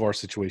all of our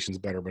situations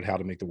better, but how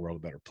to make the world a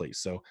better place.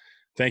 So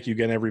thank you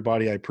again,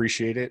 everybody. I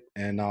appreciate it.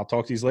 And I'll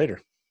talk to you later.